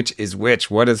 which is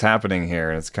which? What is happening here?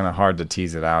 And it's kind of hard to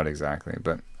tease it out exactly.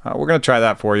 But we're going to try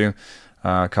that for you.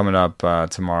 Coming up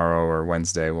tomorrow or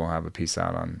Wednesday, we'll have a piece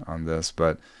out on this.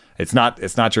 But it's not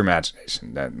your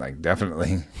imagination. That like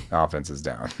definitely offense is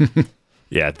down.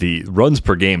 Yeah, the runs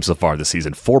per game so far this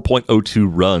season, 4.02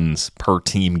 runs per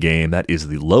team game. That is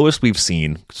the lowest we've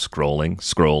seen, scrolling,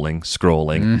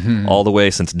 all the way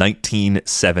since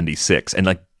 1976. And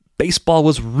like baseball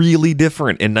was really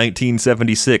different in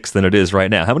 1976 than it is right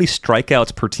now. How many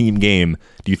strikeouts per team game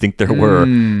do you think there were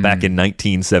back in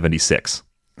 1976?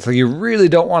 So you really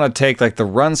don't want to take like the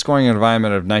run scoring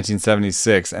environment of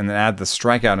 1976 and then add the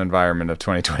strikeout environment of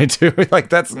 2022. Like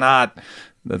that's not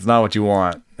what you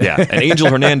want. Yeah, and Angel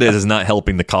Hernandez is not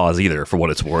helping the cause either, for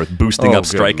what it's worth, boosting up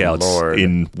strikeouts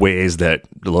in ways that,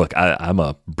 look, I'm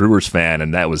a Brewers fan,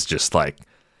 and that was just like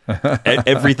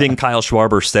everything Kyle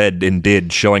Schwarber said and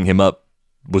did showing him up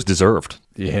was deserved.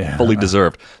 Yeah. Fully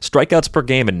deserved. Strikeouts per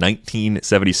game in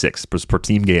 1976 per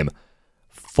team game,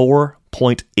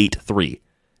 4.83.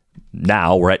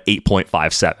 Now we're at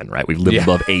 8.57, right? We've lived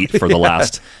above 8 for the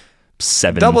last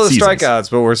 7 Double the seasons. strikeouts,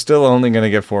 but we're still only going to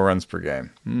get 4 runs per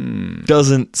game.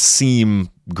 Doesn't seem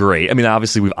great. I mean,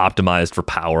 obviously we've optimized for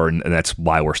power, and that's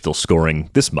why we're still scoring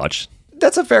this much.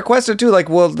 That's a fair question too. Like,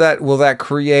 will that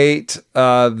create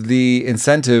the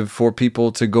incentive for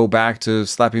people to go back to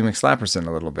Slappy McSlapperson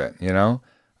a little bit? You know,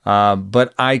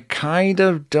 but I kind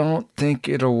of don't think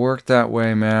it'll work that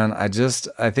way, man. I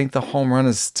think the home run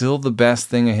is still the best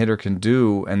thing a hitter can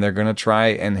do, and they're gonna try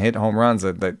and hit home runs.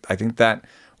 I think that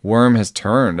worm has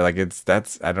turned. Like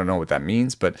I don't know what that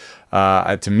means, but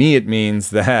to me it means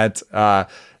that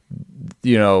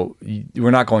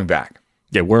we're not going back.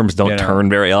 Yeah, worms don't turn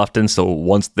very often, so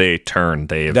once they turn,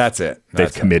 they've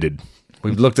committed.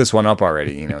 We've looked this one up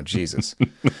already, Jesus.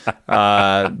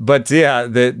 But yeah,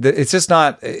 it's just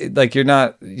not like you're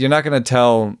not going to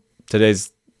tell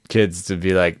today's kids to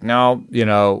be like, no,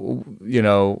 your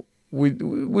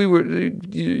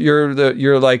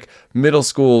like middle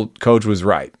school coach was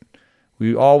right.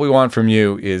 All we want from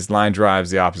you is line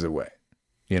drives the opposite way,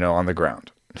 on the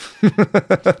ground.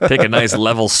 Take a nice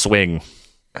level swing.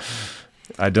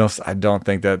 I don't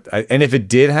think that. And if it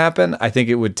did happen, I think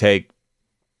it would take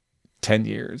 10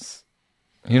 years.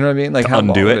 You know what I mean? Like, how long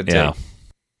would it take? Yeah.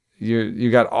 You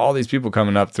got all these people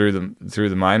coming up through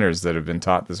the minors that have been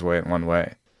taught this way in one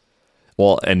way.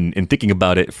 Well, and in thinking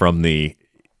about it from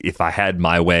if I had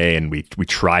my way and we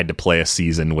tried to play a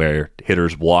season where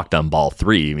hitters walked on ball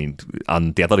 3, I mean,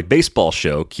 on the Athletic Baseball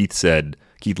show, Keith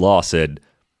Law said,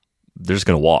 they're just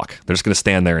going to walk. They're just going to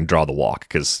stand there and draw the walk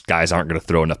because guys aren't going to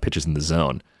throw enough pitches in the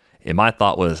zone. And my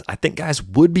thought was, I think guys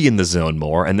would be in the zone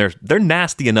more, and they're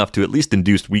nasty enough to at least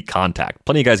induce weak contact.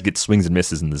 Plenty of guys get swings and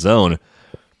misses in the zone.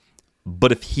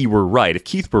 But if Keith were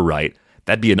right,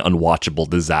 that'd be an unwatchable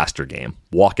disaster game.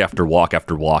 Walk after walk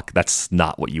after walk. That's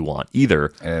not what you want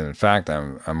either. And in fact,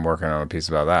 I'm working on a piece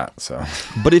about that. So,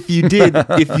 but if you did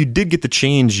get the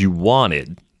change you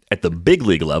wanted at the big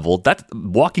league level, that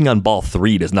walking on ball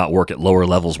 3 does not work at lower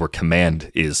levels where command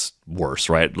is worse,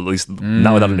 right? At least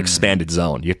not without an expanded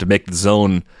zone. You have to make the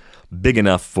zone big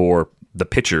enough for the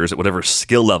pitchers at whatever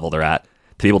skill level they're at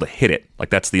to be able to hit it. Like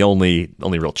that's the only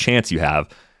real chance you have.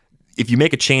 If you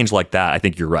make a change like that, I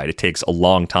think you're right. It takes a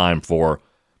long time for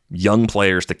young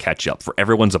players to catch up, for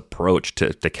everyone's approach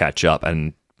to catch up.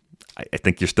 And I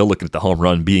think you're still looking at the home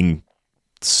run being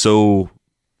so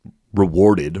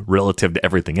rewarded relative to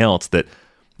everything else that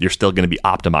you're still going to be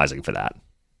optimizing for that.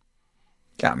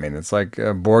 Yeah, I mean, it's like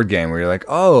a board game where you're like,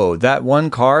 oh, that one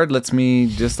card lets me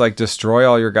just like destroy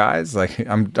all your guys. Like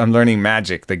I'm learning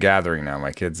Magic: The Gathering now.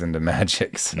 My kid's into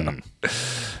Magic, so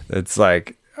it's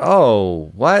like,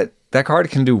 oh, what? That card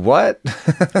can do what?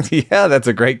 Yeah, that's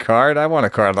a great card. I want a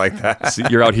card like that. So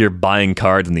you're out here buying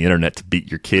cards on the internet to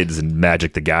beat your kids in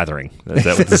Magic: The Gathering. Is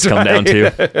that what this come down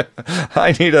to?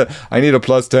 I need a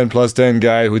 +10/+10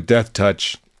 guy with Death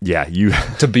Touch. Yeah, you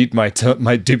to beat my son.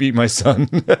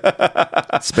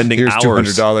 Spending Here's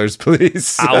hours, $200,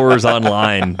 please. hours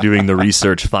online doing the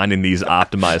research, finding these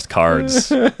optimized cards.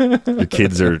 Your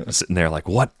kids are sitting there like,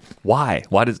 what? Why?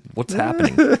 What's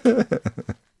happening?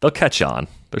 They'll catch on.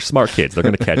 They're smart kids. They're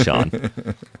going to catch on.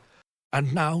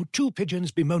 And now, two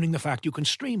pigeons bemoaning the fact you can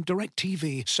stream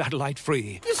DirecTV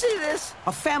satellite-free. You see this?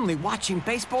 A family watching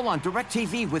baseball on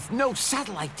DirecTV with no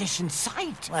satellite dish in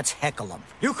sight. Let's heckle them.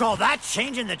 You call that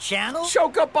changing the channel?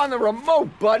 Choke up on the remote,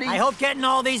 buddy. I hope getting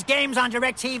all these games on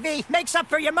DirecTV makes up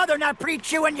for your mother not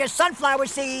pre-chewing your sunflower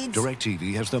seeds.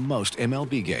 DirecTV has the most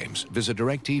MLB games. Visit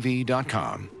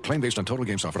DirecTV.com. Claim based on total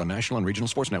games offered on national and regional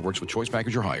sports networks with choice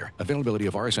package or higher. Availability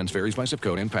of RSNs varies by zip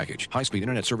code and package. High-speed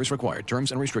internet service required.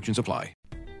 Terms and restrictions apply.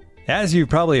 As you've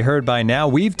probably heard by now,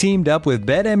 we've teamed up with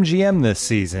BetMGM this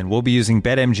season. We'll be using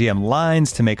BetMGM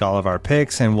lines to make all of our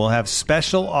picks, and we'll have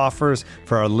special offers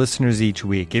for our listeners each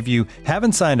week. If you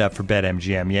haven't signed up for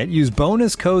BetMGM yet, use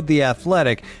bonus code The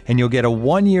Athletic, and you'll get a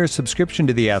 1-year subscription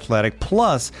to The Athletic,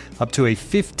 plus up to a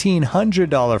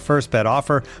 $1,500 first bet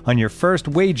offer on your first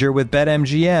wager with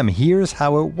BetMGM. Here's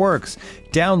how it works.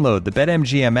 Download the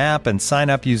BetMGM app and sign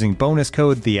up using bonus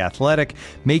code The Athletic.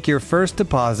 Make your first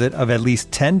deposit of at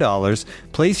least $10.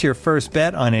 Place your first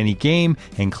bet on any game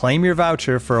and claim your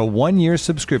voucher for a 1-year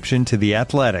subscription to The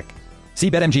Athletic. See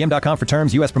BetMGM.com for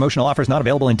terms. U.S. promotional offers not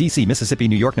available in D.C., Mississippi,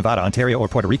 New York, Nevada, Ontario, or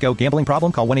Puerto Rico. Gambling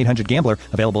problem? Call 1-800-GAMBLER.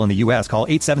 Available in the U.S. Call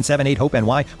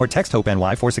 877-8-HOPE-NY or text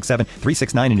HOPE-NY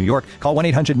 467-369 in New York. Call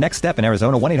 1-800-NEXT-STEP in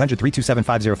Arizona.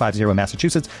 1-800-327-5050 in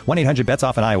Massachusetts.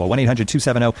 1-800-BETS-OFF in Iowa.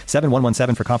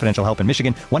 1-800-270-7117 for confidential help in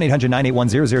Michigan.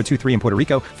 1-800-981-0023 in Puerto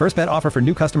Rico. First bet offer for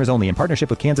new customers only in partnership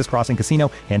with Kansas Crossing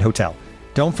Casino and Hotel.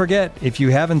 Don't forget, if you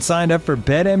haven't signed up for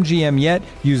BetMGM yet,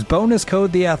 use bonus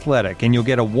code The Athletic, and you'll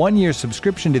get a 1-year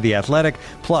subscription to The Athletic,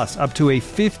 plus up to a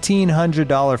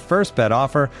 $1,500 first bet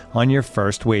offer on your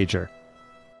first wager.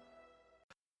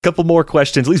 Couple more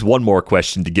questions, at least one more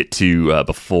question to get to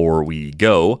before we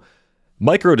go.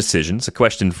 Micro decisions, a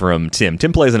question from Tim.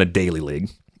 Tim plays in a daily league.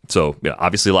 So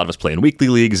obviously a lot of us play in weekly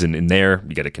leagues, and in there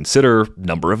you got to consider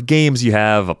number of games you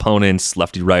have, opponents,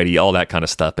 lefty, righty, all that kind of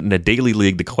stuff. But in a daily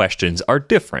league, the questions are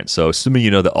different. So assuming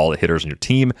you know that all the hitters on your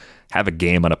team have a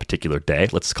game on a particular day,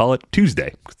 let's call it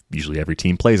Tuesday. Usually every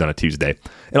team plays on a Tuesday.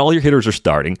 And all your hitters are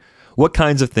starting. What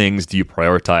kinds of things do you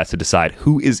prioritize to decide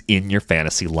who is in your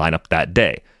fantasy lineup that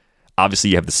day?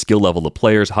 Obviously you have the skill level of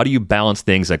players. How do you balance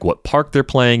things like what park they're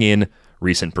playing in,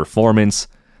 recent performance,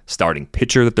 starting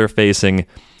pitcher that they're facing,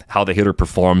 how the hitter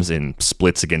performs in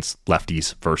splits against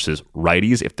lefties versus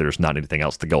righties, if there's not anything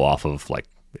else to go off of, like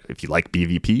if you like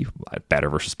BVP, batter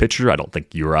versus pitcher. I don't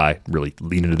think you or I really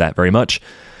lean into that very much.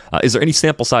 Is there any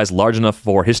sample size large enough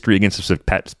for history against a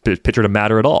specific pitcher to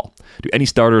matter at all? Do any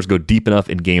starters go deep enough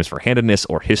in games for handedness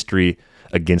or history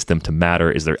against them to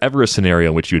matter? Is there ever a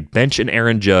scenario in which you would bench an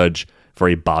Aaron Judge for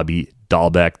a Bobby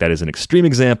Dahlbeck? That is an extreme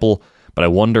example, but I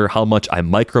wonder how much I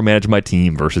micromanage my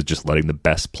team versus just letting the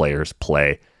best players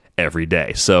play every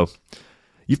day. So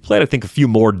you've played, I think, a few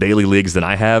more daily leagues than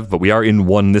I have, but we are in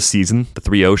one this season. The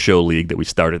 3-0 show league that we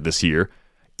started this year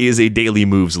is a daily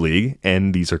moves league,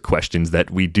 and these are questions that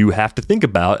we do have to think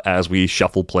about as we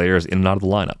shuffle players in and out of the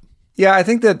lineup. Yeah, I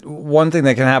think that one thing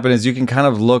that can happen is you can kind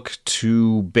of look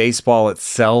to baseball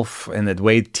itself and the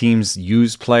way teams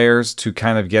use players to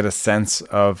kind of get a sense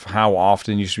of how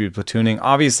often you should be platooning.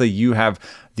 Obviously, you have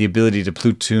the ability to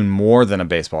platoon more than a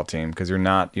baseball team because you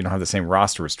don't have the same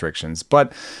roster restrictions.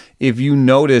 But if you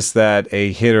notice that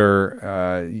a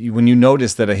hitter, when you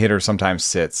notice that a hitter sometimes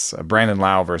sits, Brandon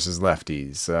Lau versus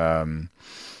lefties,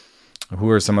 who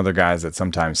are some other guys that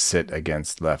sometimes sit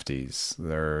against lefties?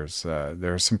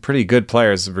 There's some pretty good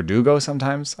players. Verdugo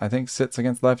sometimes, I think, sits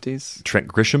against lefties. Trent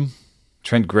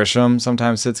Grisham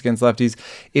sometimes sits against lefties.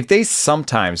 If they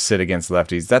sometimes sit against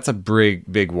lefties, that's a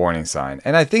big warning sign.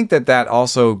 And I think that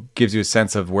also gives you a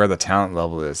sense of where the talent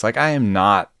level is. Like, I am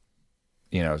not,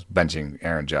 benching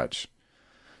Aaron Judge.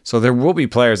 So there will be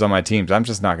players on my teams I'm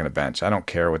just not going to bench. I don't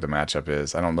care what the matchup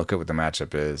is. I don't look at what the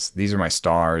matchup is. These are my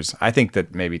stars. I think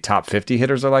that maybe top 50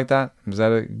 hitters are like that. Is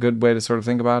that a good way to sort of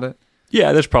think about it?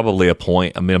 Yeah, there's probably a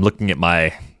point. I mean, I'm looking at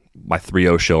my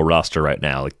 3-0 show roster right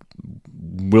now. Like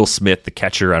Will Smith, the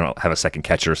catcher, I don't have a second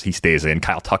catcher. He stays in.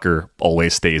 Kyle Tucker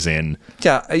always stays in.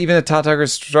 Yeah, even if Todd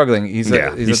Tucker's struggling, he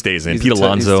stays in. Pete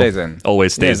Alonso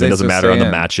always stays in. Doesn't matter on the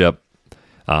matchup.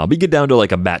 We get down to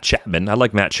like a Matt Chapman. I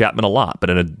like Matt Chapman a lot, but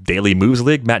in a daily moves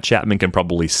league, Matt Chapman can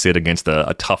probably sit against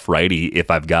a tough righty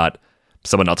if I've got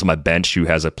someone else on my bench who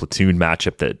has a platoon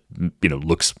matchup that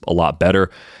looks a lot better.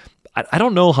 I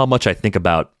don't know how much I think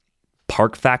about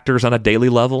park factors on a daily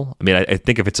level. I mean, I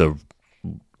think if it's a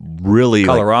really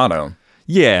Colorado,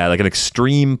 like an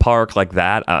extreme park like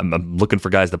that, I'm looking for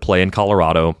guys that play in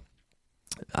Colorado.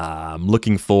 I'm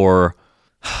looking for.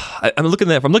 If I'm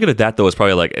looking at that though, it's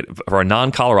probably like for a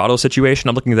non-Colorado situation,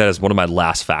 I'm looking at that as one of my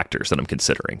last factors that I'm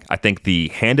considering. I think the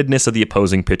handedness of the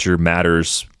opposing pitcher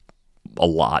matters a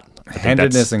lot.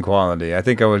 Handedness and quality. I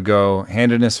think I would go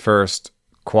handedness first,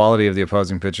 quality of the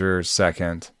opposing pitcher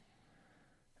second,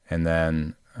 and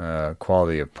then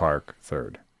quality of park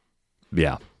third.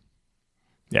 Yeah.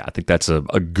 Yeah, I think that's a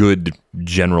good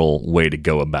general way to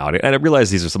go about it. And I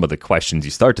realize these are some of the questions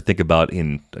you start to think about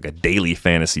in like a daily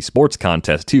fantasy sports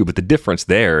contest too, but the difference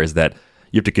there is that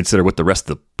you have to consider what the rest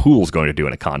of the pool is going to do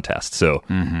in a contest. So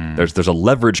there's a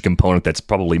leverage component that's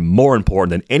probably more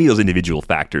important than any of those individual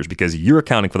factors because you're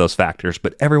accounting for those factors,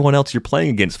 but everyone else you're playing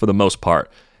against for the most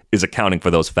part is accounting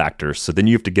for those factors. So then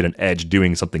you have to get an edge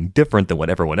doing something different than what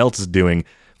everyone else is doing.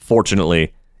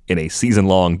 Fortunately, in a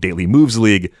season-long daily moves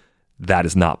league, that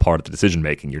is not part of the decision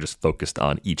making. You're just focused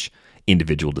on each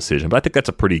individual decision. But I think that's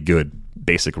a pretty good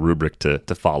basic rubric to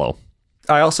follow.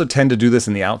 I also tend to do this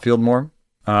in the outfield more.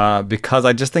 Because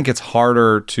I just think it's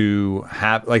harder to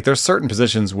have, like, there's certain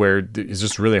positions where it's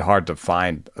just really hard to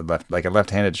find a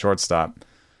left-handed shortstop.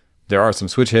 There are some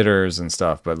switch hitters and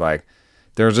stuff, but like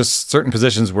there are just certain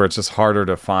positions where it's just harder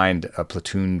to find a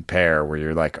platoon pair where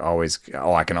you're like always,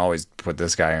 I can always put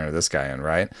this guy in or this guy in,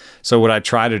 right? So what I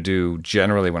try to do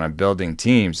generally when I'm building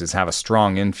teams is have a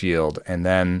strong infield, and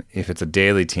then if it's a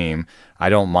daily team, I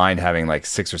don't mind having like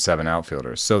 6 or 7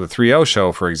 outfielders. So the 3-0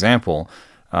 show, for example,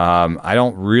 I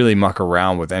don't really muck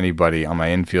around with anybody on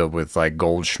my infield with like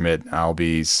Goldschmidt,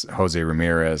 Albies, Jose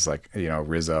Ramirez, like,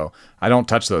 Rizzo. I don't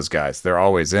touch those guys. They're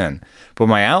always in. But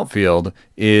my outfield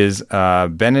is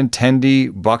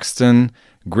Benintendi, Buxton,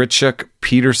 Grichuk,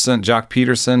 Peterson, Jock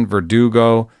Peterson,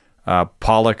 Verdugo,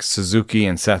 Pollock, Suzuki,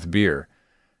 and Seth Beer.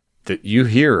 That you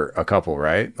hear a couple,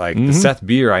 right? Like the Seth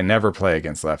Beer, I never play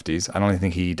against lefties. I don't even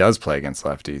think he does play against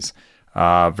lefties.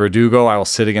 Verdugo, I will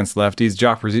sit against lefties.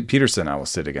 Jock Peterson, I will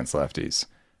sit against lefties.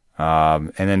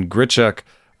 And then Grichuk,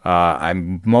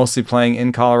 I'm mostly playing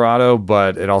in Colorado,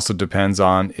 but it also depends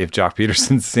on if Jock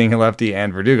Peterson's seeing a lefty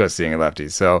and Verdugo's seeing a lefty.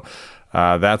 So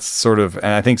that's sort of, and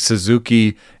I think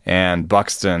Suzuki and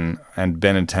Buxton and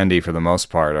Benintendi for the most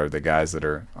part are the guys that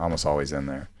are almost always in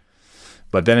there.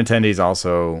 But Benintendi is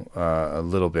also a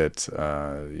little bit,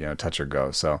 touch or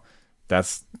go. So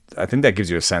I think that gives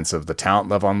you a sense of the talent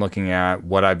level I'm looking at,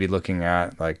 what I'd be looking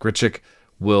at. Like Grichuk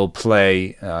will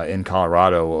play in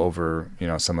Colorado over,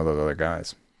 some of those other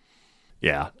guys.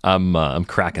 Yeah, I'm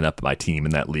cracking up my team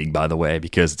in that league, by the way,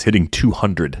 because it's hitting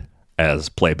 200 as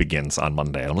play begins on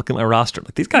Monday. I'm looking at my roster.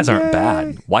 Like, these guys aren't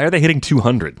bad. Why are they hitting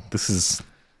 200? This is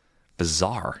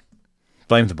bizarre.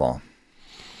 Blame the ball.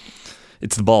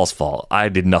 It's the ball's fault. I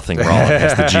did nothing wrong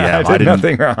as the GM. I did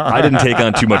nothing wrong. I didn't take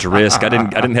on too much risk. I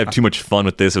didn't have too much fun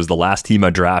with this. It was the last team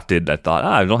I drafted. I thought,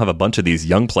 I don't have a bunch of these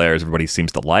young players everybody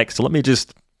seems to like, so let me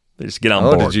just get on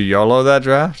board. Oh, did you YOLO that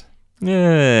draft?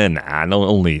 Yeah, no,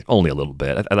 only a little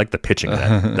bit. I like the pitching of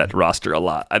that roster a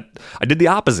lot. I did the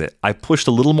opposite. I pushed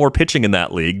a little more pitching in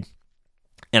that league,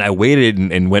 and I waited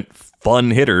and went fun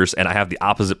hitters, and I have the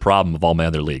opposite problem of all my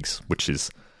other leagues, which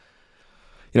is,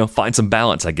 find some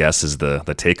balance, I guess, is the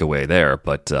takeaway there.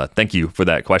 But thank you for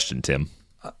that question, Tim.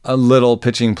 A little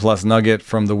pitching plus nugget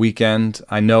from the weekend.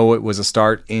 I know it was a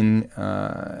start in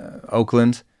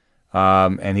Oakland,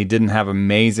 and he didn't have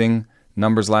amazing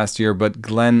numbers last year, but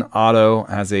Glenn Otto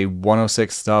has a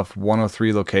 106 stuff,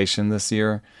 103 location this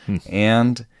year,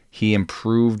 and he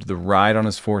improved the ride on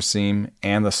his four-seam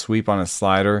and the sweep on his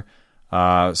slider.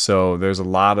 So there's a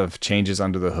lot of changes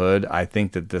under the hood. I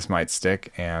think that this might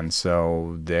stick, and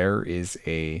so there is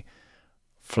a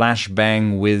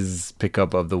flashbang whiz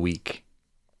pickup of the week.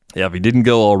 Yeah, if he didn't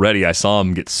go already, I saw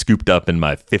him get scooped up in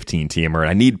my 15-teamer.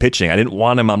 I need pitching. I didn't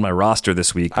want him on my roster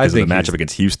this week because of the matchup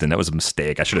against Houston. That was a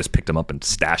mistake. I should have just picked him up and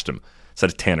stashed him instead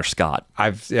of Tanner Scott.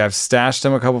 I've stashed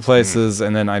him a couple places,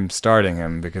 and then I'm starting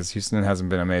him because Houston hasn't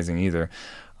been amazing either.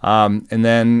 But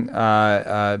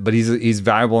he's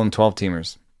valuable in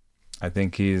 12-teamers. I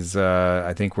think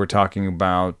I think we're talking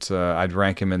about. I'd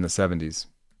rank him in the 70s.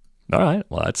 All right.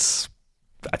 Well, that's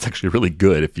actually really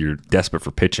good if you're desperate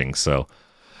for pitching. So,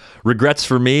 regrets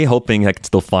for me. Hoping I can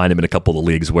still find him in a couple of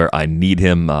the leagues where I need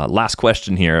him. Last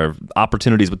question here: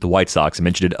 opportunities with the White Sox. I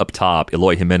mentioned it up top.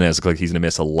 Eloy Jimenez looks like he's going to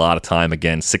miss a lot of time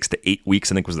again. 6 to 8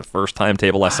 weeks, I think, was the first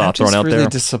timetable I saw thrown out there. I'm really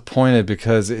disappointed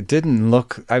because it didn't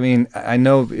look. I mean, I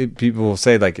know people will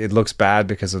say like it looks bad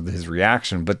because of his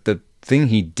reaction, but the thing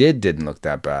he didn't look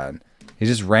that bad. He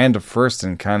just ran to first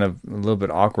and kind of a little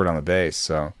bit awkward on the base.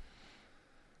 So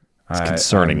it's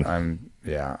concerning. I'm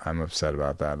upset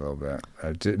about that a little bit.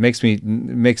 It makes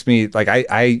me like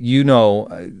you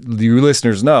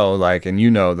listeners know, like, and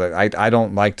that I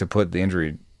don't like to put the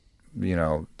injury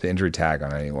tag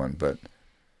on anyone, but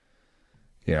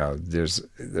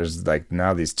there's like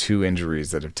now these 2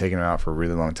 injuries that have taken him out for a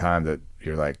really long time that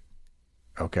you're like,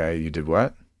 okay, you did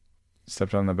what?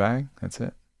 stepped on the bag. That's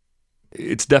it.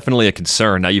 It's definitely a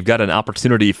concern. Now, you've got an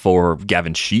opportunity for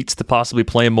Gavin Sheets to possibly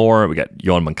play more. We got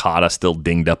Yoan Moncada still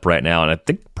dinged up right now. And I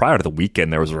think prior to the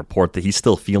weekend, there was a report that he's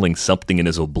still feeling something in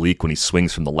his oblique when he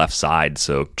swings from the left side.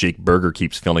 So Jake Burger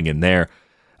keeps filling in there.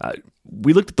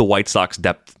 We looked at the White Sox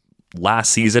depth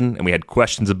last season, and we had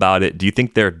questions about it. Do you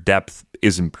think their depth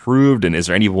is improved, and is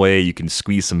there any way you can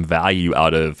squeeze some value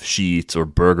out of Sheets or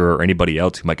Burger or anybody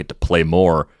else who might get to play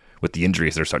more with the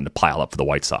injuries that are starting to pile up for the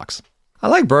White Sox? I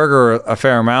like Burger a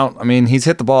fair amount. I mean, he's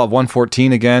hit the ball at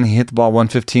 114 again. He hit the ball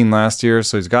 115 last year,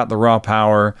 so he's got the raw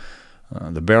power.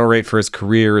 The barrel rate for his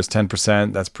career is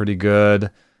 10%. That's pretty good.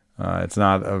 It's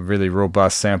not a really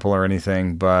robust sample or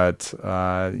anything, but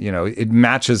it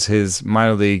matches his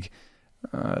minor league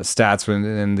stats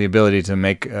and the ability to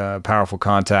make powerful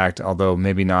contact, although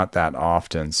maybe not that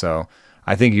often. So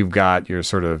I think you've got your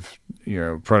sort of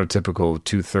prototypical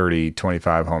 230,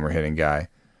 25 homer hitting guy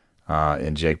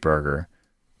in Jake Burger.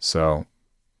 So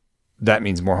that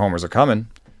means more homers are coming.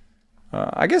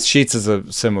 I guess Sheets is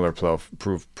a similar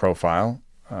profile.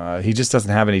 He just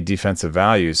doesn't have any defensive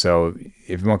value. So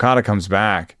if Moncada comes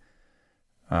back,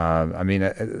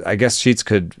 I guess Sheets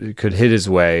could hit his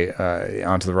way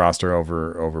onto the roster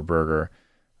over Burger.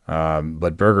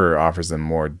 But Burger offers them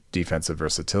more defensive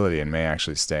versatility and may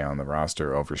actually stay on the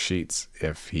roster over Sheets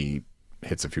if he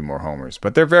hits a few more homers.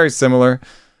 But they're very similar.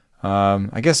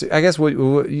 I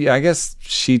guess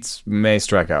Sheets may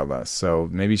strike out less, so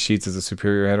maybe Sheets is a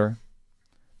superior hitter,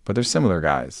 but they're similar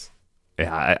guys.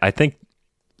 Yeah, I think,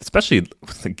 especially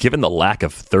given the lack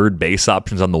of third base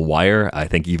options on the wire, I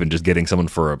think even just getting someone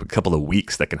for a couple of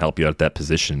weeks that can help you out at that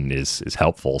position is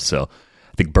helpful. So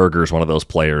I think Burger is one of those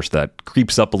players that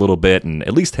creeps up a little bit and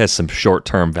at least has some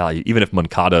short-term value, even if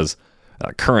Moncada's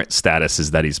current status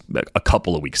is that he's a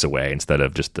couple of weeks away instead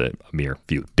of just a mere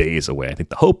few days away. I think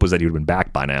the hope was that he would have been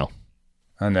back by now.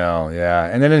 I know, yeah.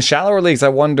 And then in shallower leagues, I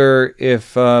wonder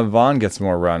if Vaughn gets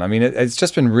more run. I mean, it's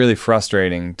just been really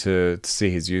frustrating to see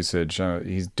his usage.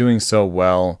 He's doing so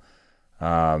well,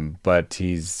 but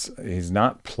he's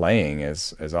not playing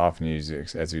as often as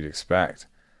you'd expect.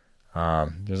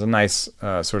 There's a nice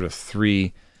sort of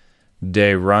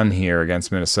 3-day run here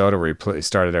against Minnesota where he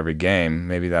started every game.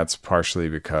 Maybe that's partially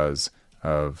because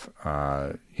of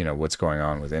what's going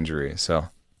on with injury. So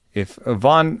if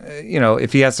Vaughn,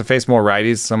 if he has to face more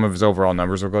righties, some of his overall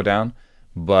numbers will go down.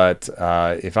 But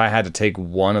if I had to take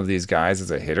one of these guys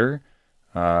as a hitter,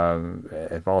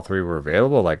 if all three were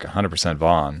available, like 100%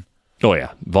 Vaughn. Oh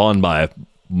yeah, Vaughn by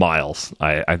miles.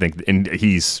 I think, and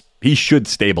he should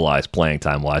stabilize playing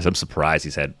time wise. I'm surprised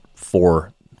he's had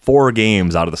four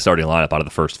games out of the starting lineup out of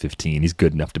the first 15. He's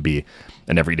good enough to be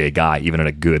an everyday guy, even in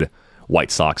a good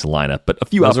White Sox lineup. But a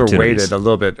few those opportunities. Those were weighted a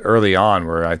little bit early on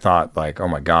where I thought, like, oh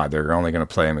my God, they're only going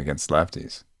to play him against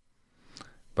lefties.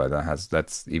 But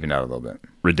that's evened out a little bit.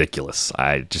 Ridiculous.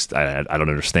 I don't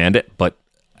understand it. But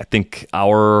I think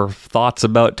our thoughts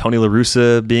about Tony La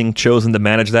Russa being chosen to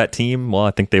manage that team, well,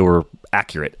 I think they were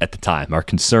accurate at the time. Our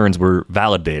concerns were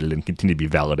validated and continue to be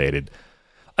validated.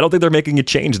 I don't think they're making a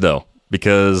change, though,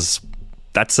 because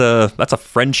that's a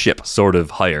friendship sort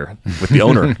of hire with the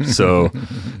owner. So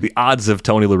the odds of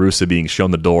Tony La Russa being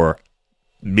shown the door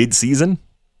mid-season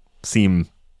seem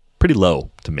pretty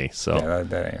low to me. So yeah,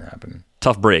 that ain't happening.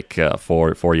 Tough break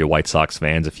for you White Sox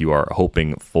fans if you are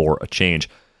hoping for a change.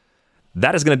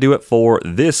 That is going to do it for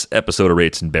this episode of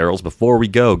Rates and Barrels. Before we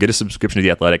go, get a subscription to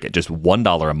The Athletic at just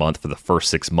 $1 a month for the first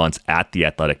 6 months at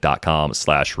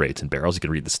theathletic.com/rates and barrels. You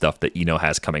can read the stuff that Eno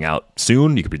has coming out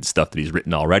soon. You can read the stuff that he's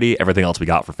written already. Everything else we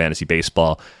got for fantasy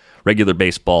baseball, regular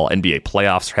baseball, NBA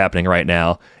playoffs are happening right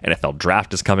now. NFL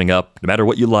draft is coming up. No matter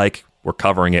what you like, we're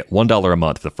covering it. $1 a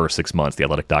month for the first 6 months,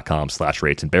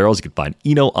 theathletic.com/rates and barrels. You can find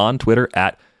Eno on Twitter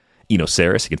at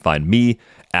EnoSaris. You can find me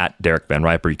at Derek Van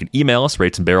Riper. You can email us,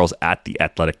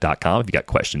 ratesandbarrels@theathletic.com if you got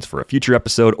questions for a future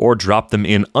episode, or drop them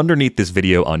in underneath this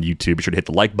video on YouTube. Be sure to hit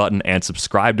the like button and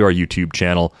subscribe to our YouTube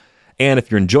channel. And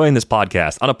if you're enjoying this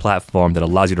podcast on a platform that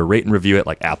allows you to rate and review it,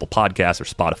 like Apple Podcasts or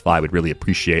Spotify, we'd really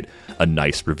appreciate a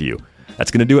nice review. That's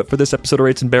going to do it for this episode of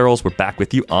Rates and Barrels. We're back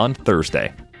with you on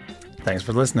Thursday. Thanks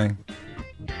for listening.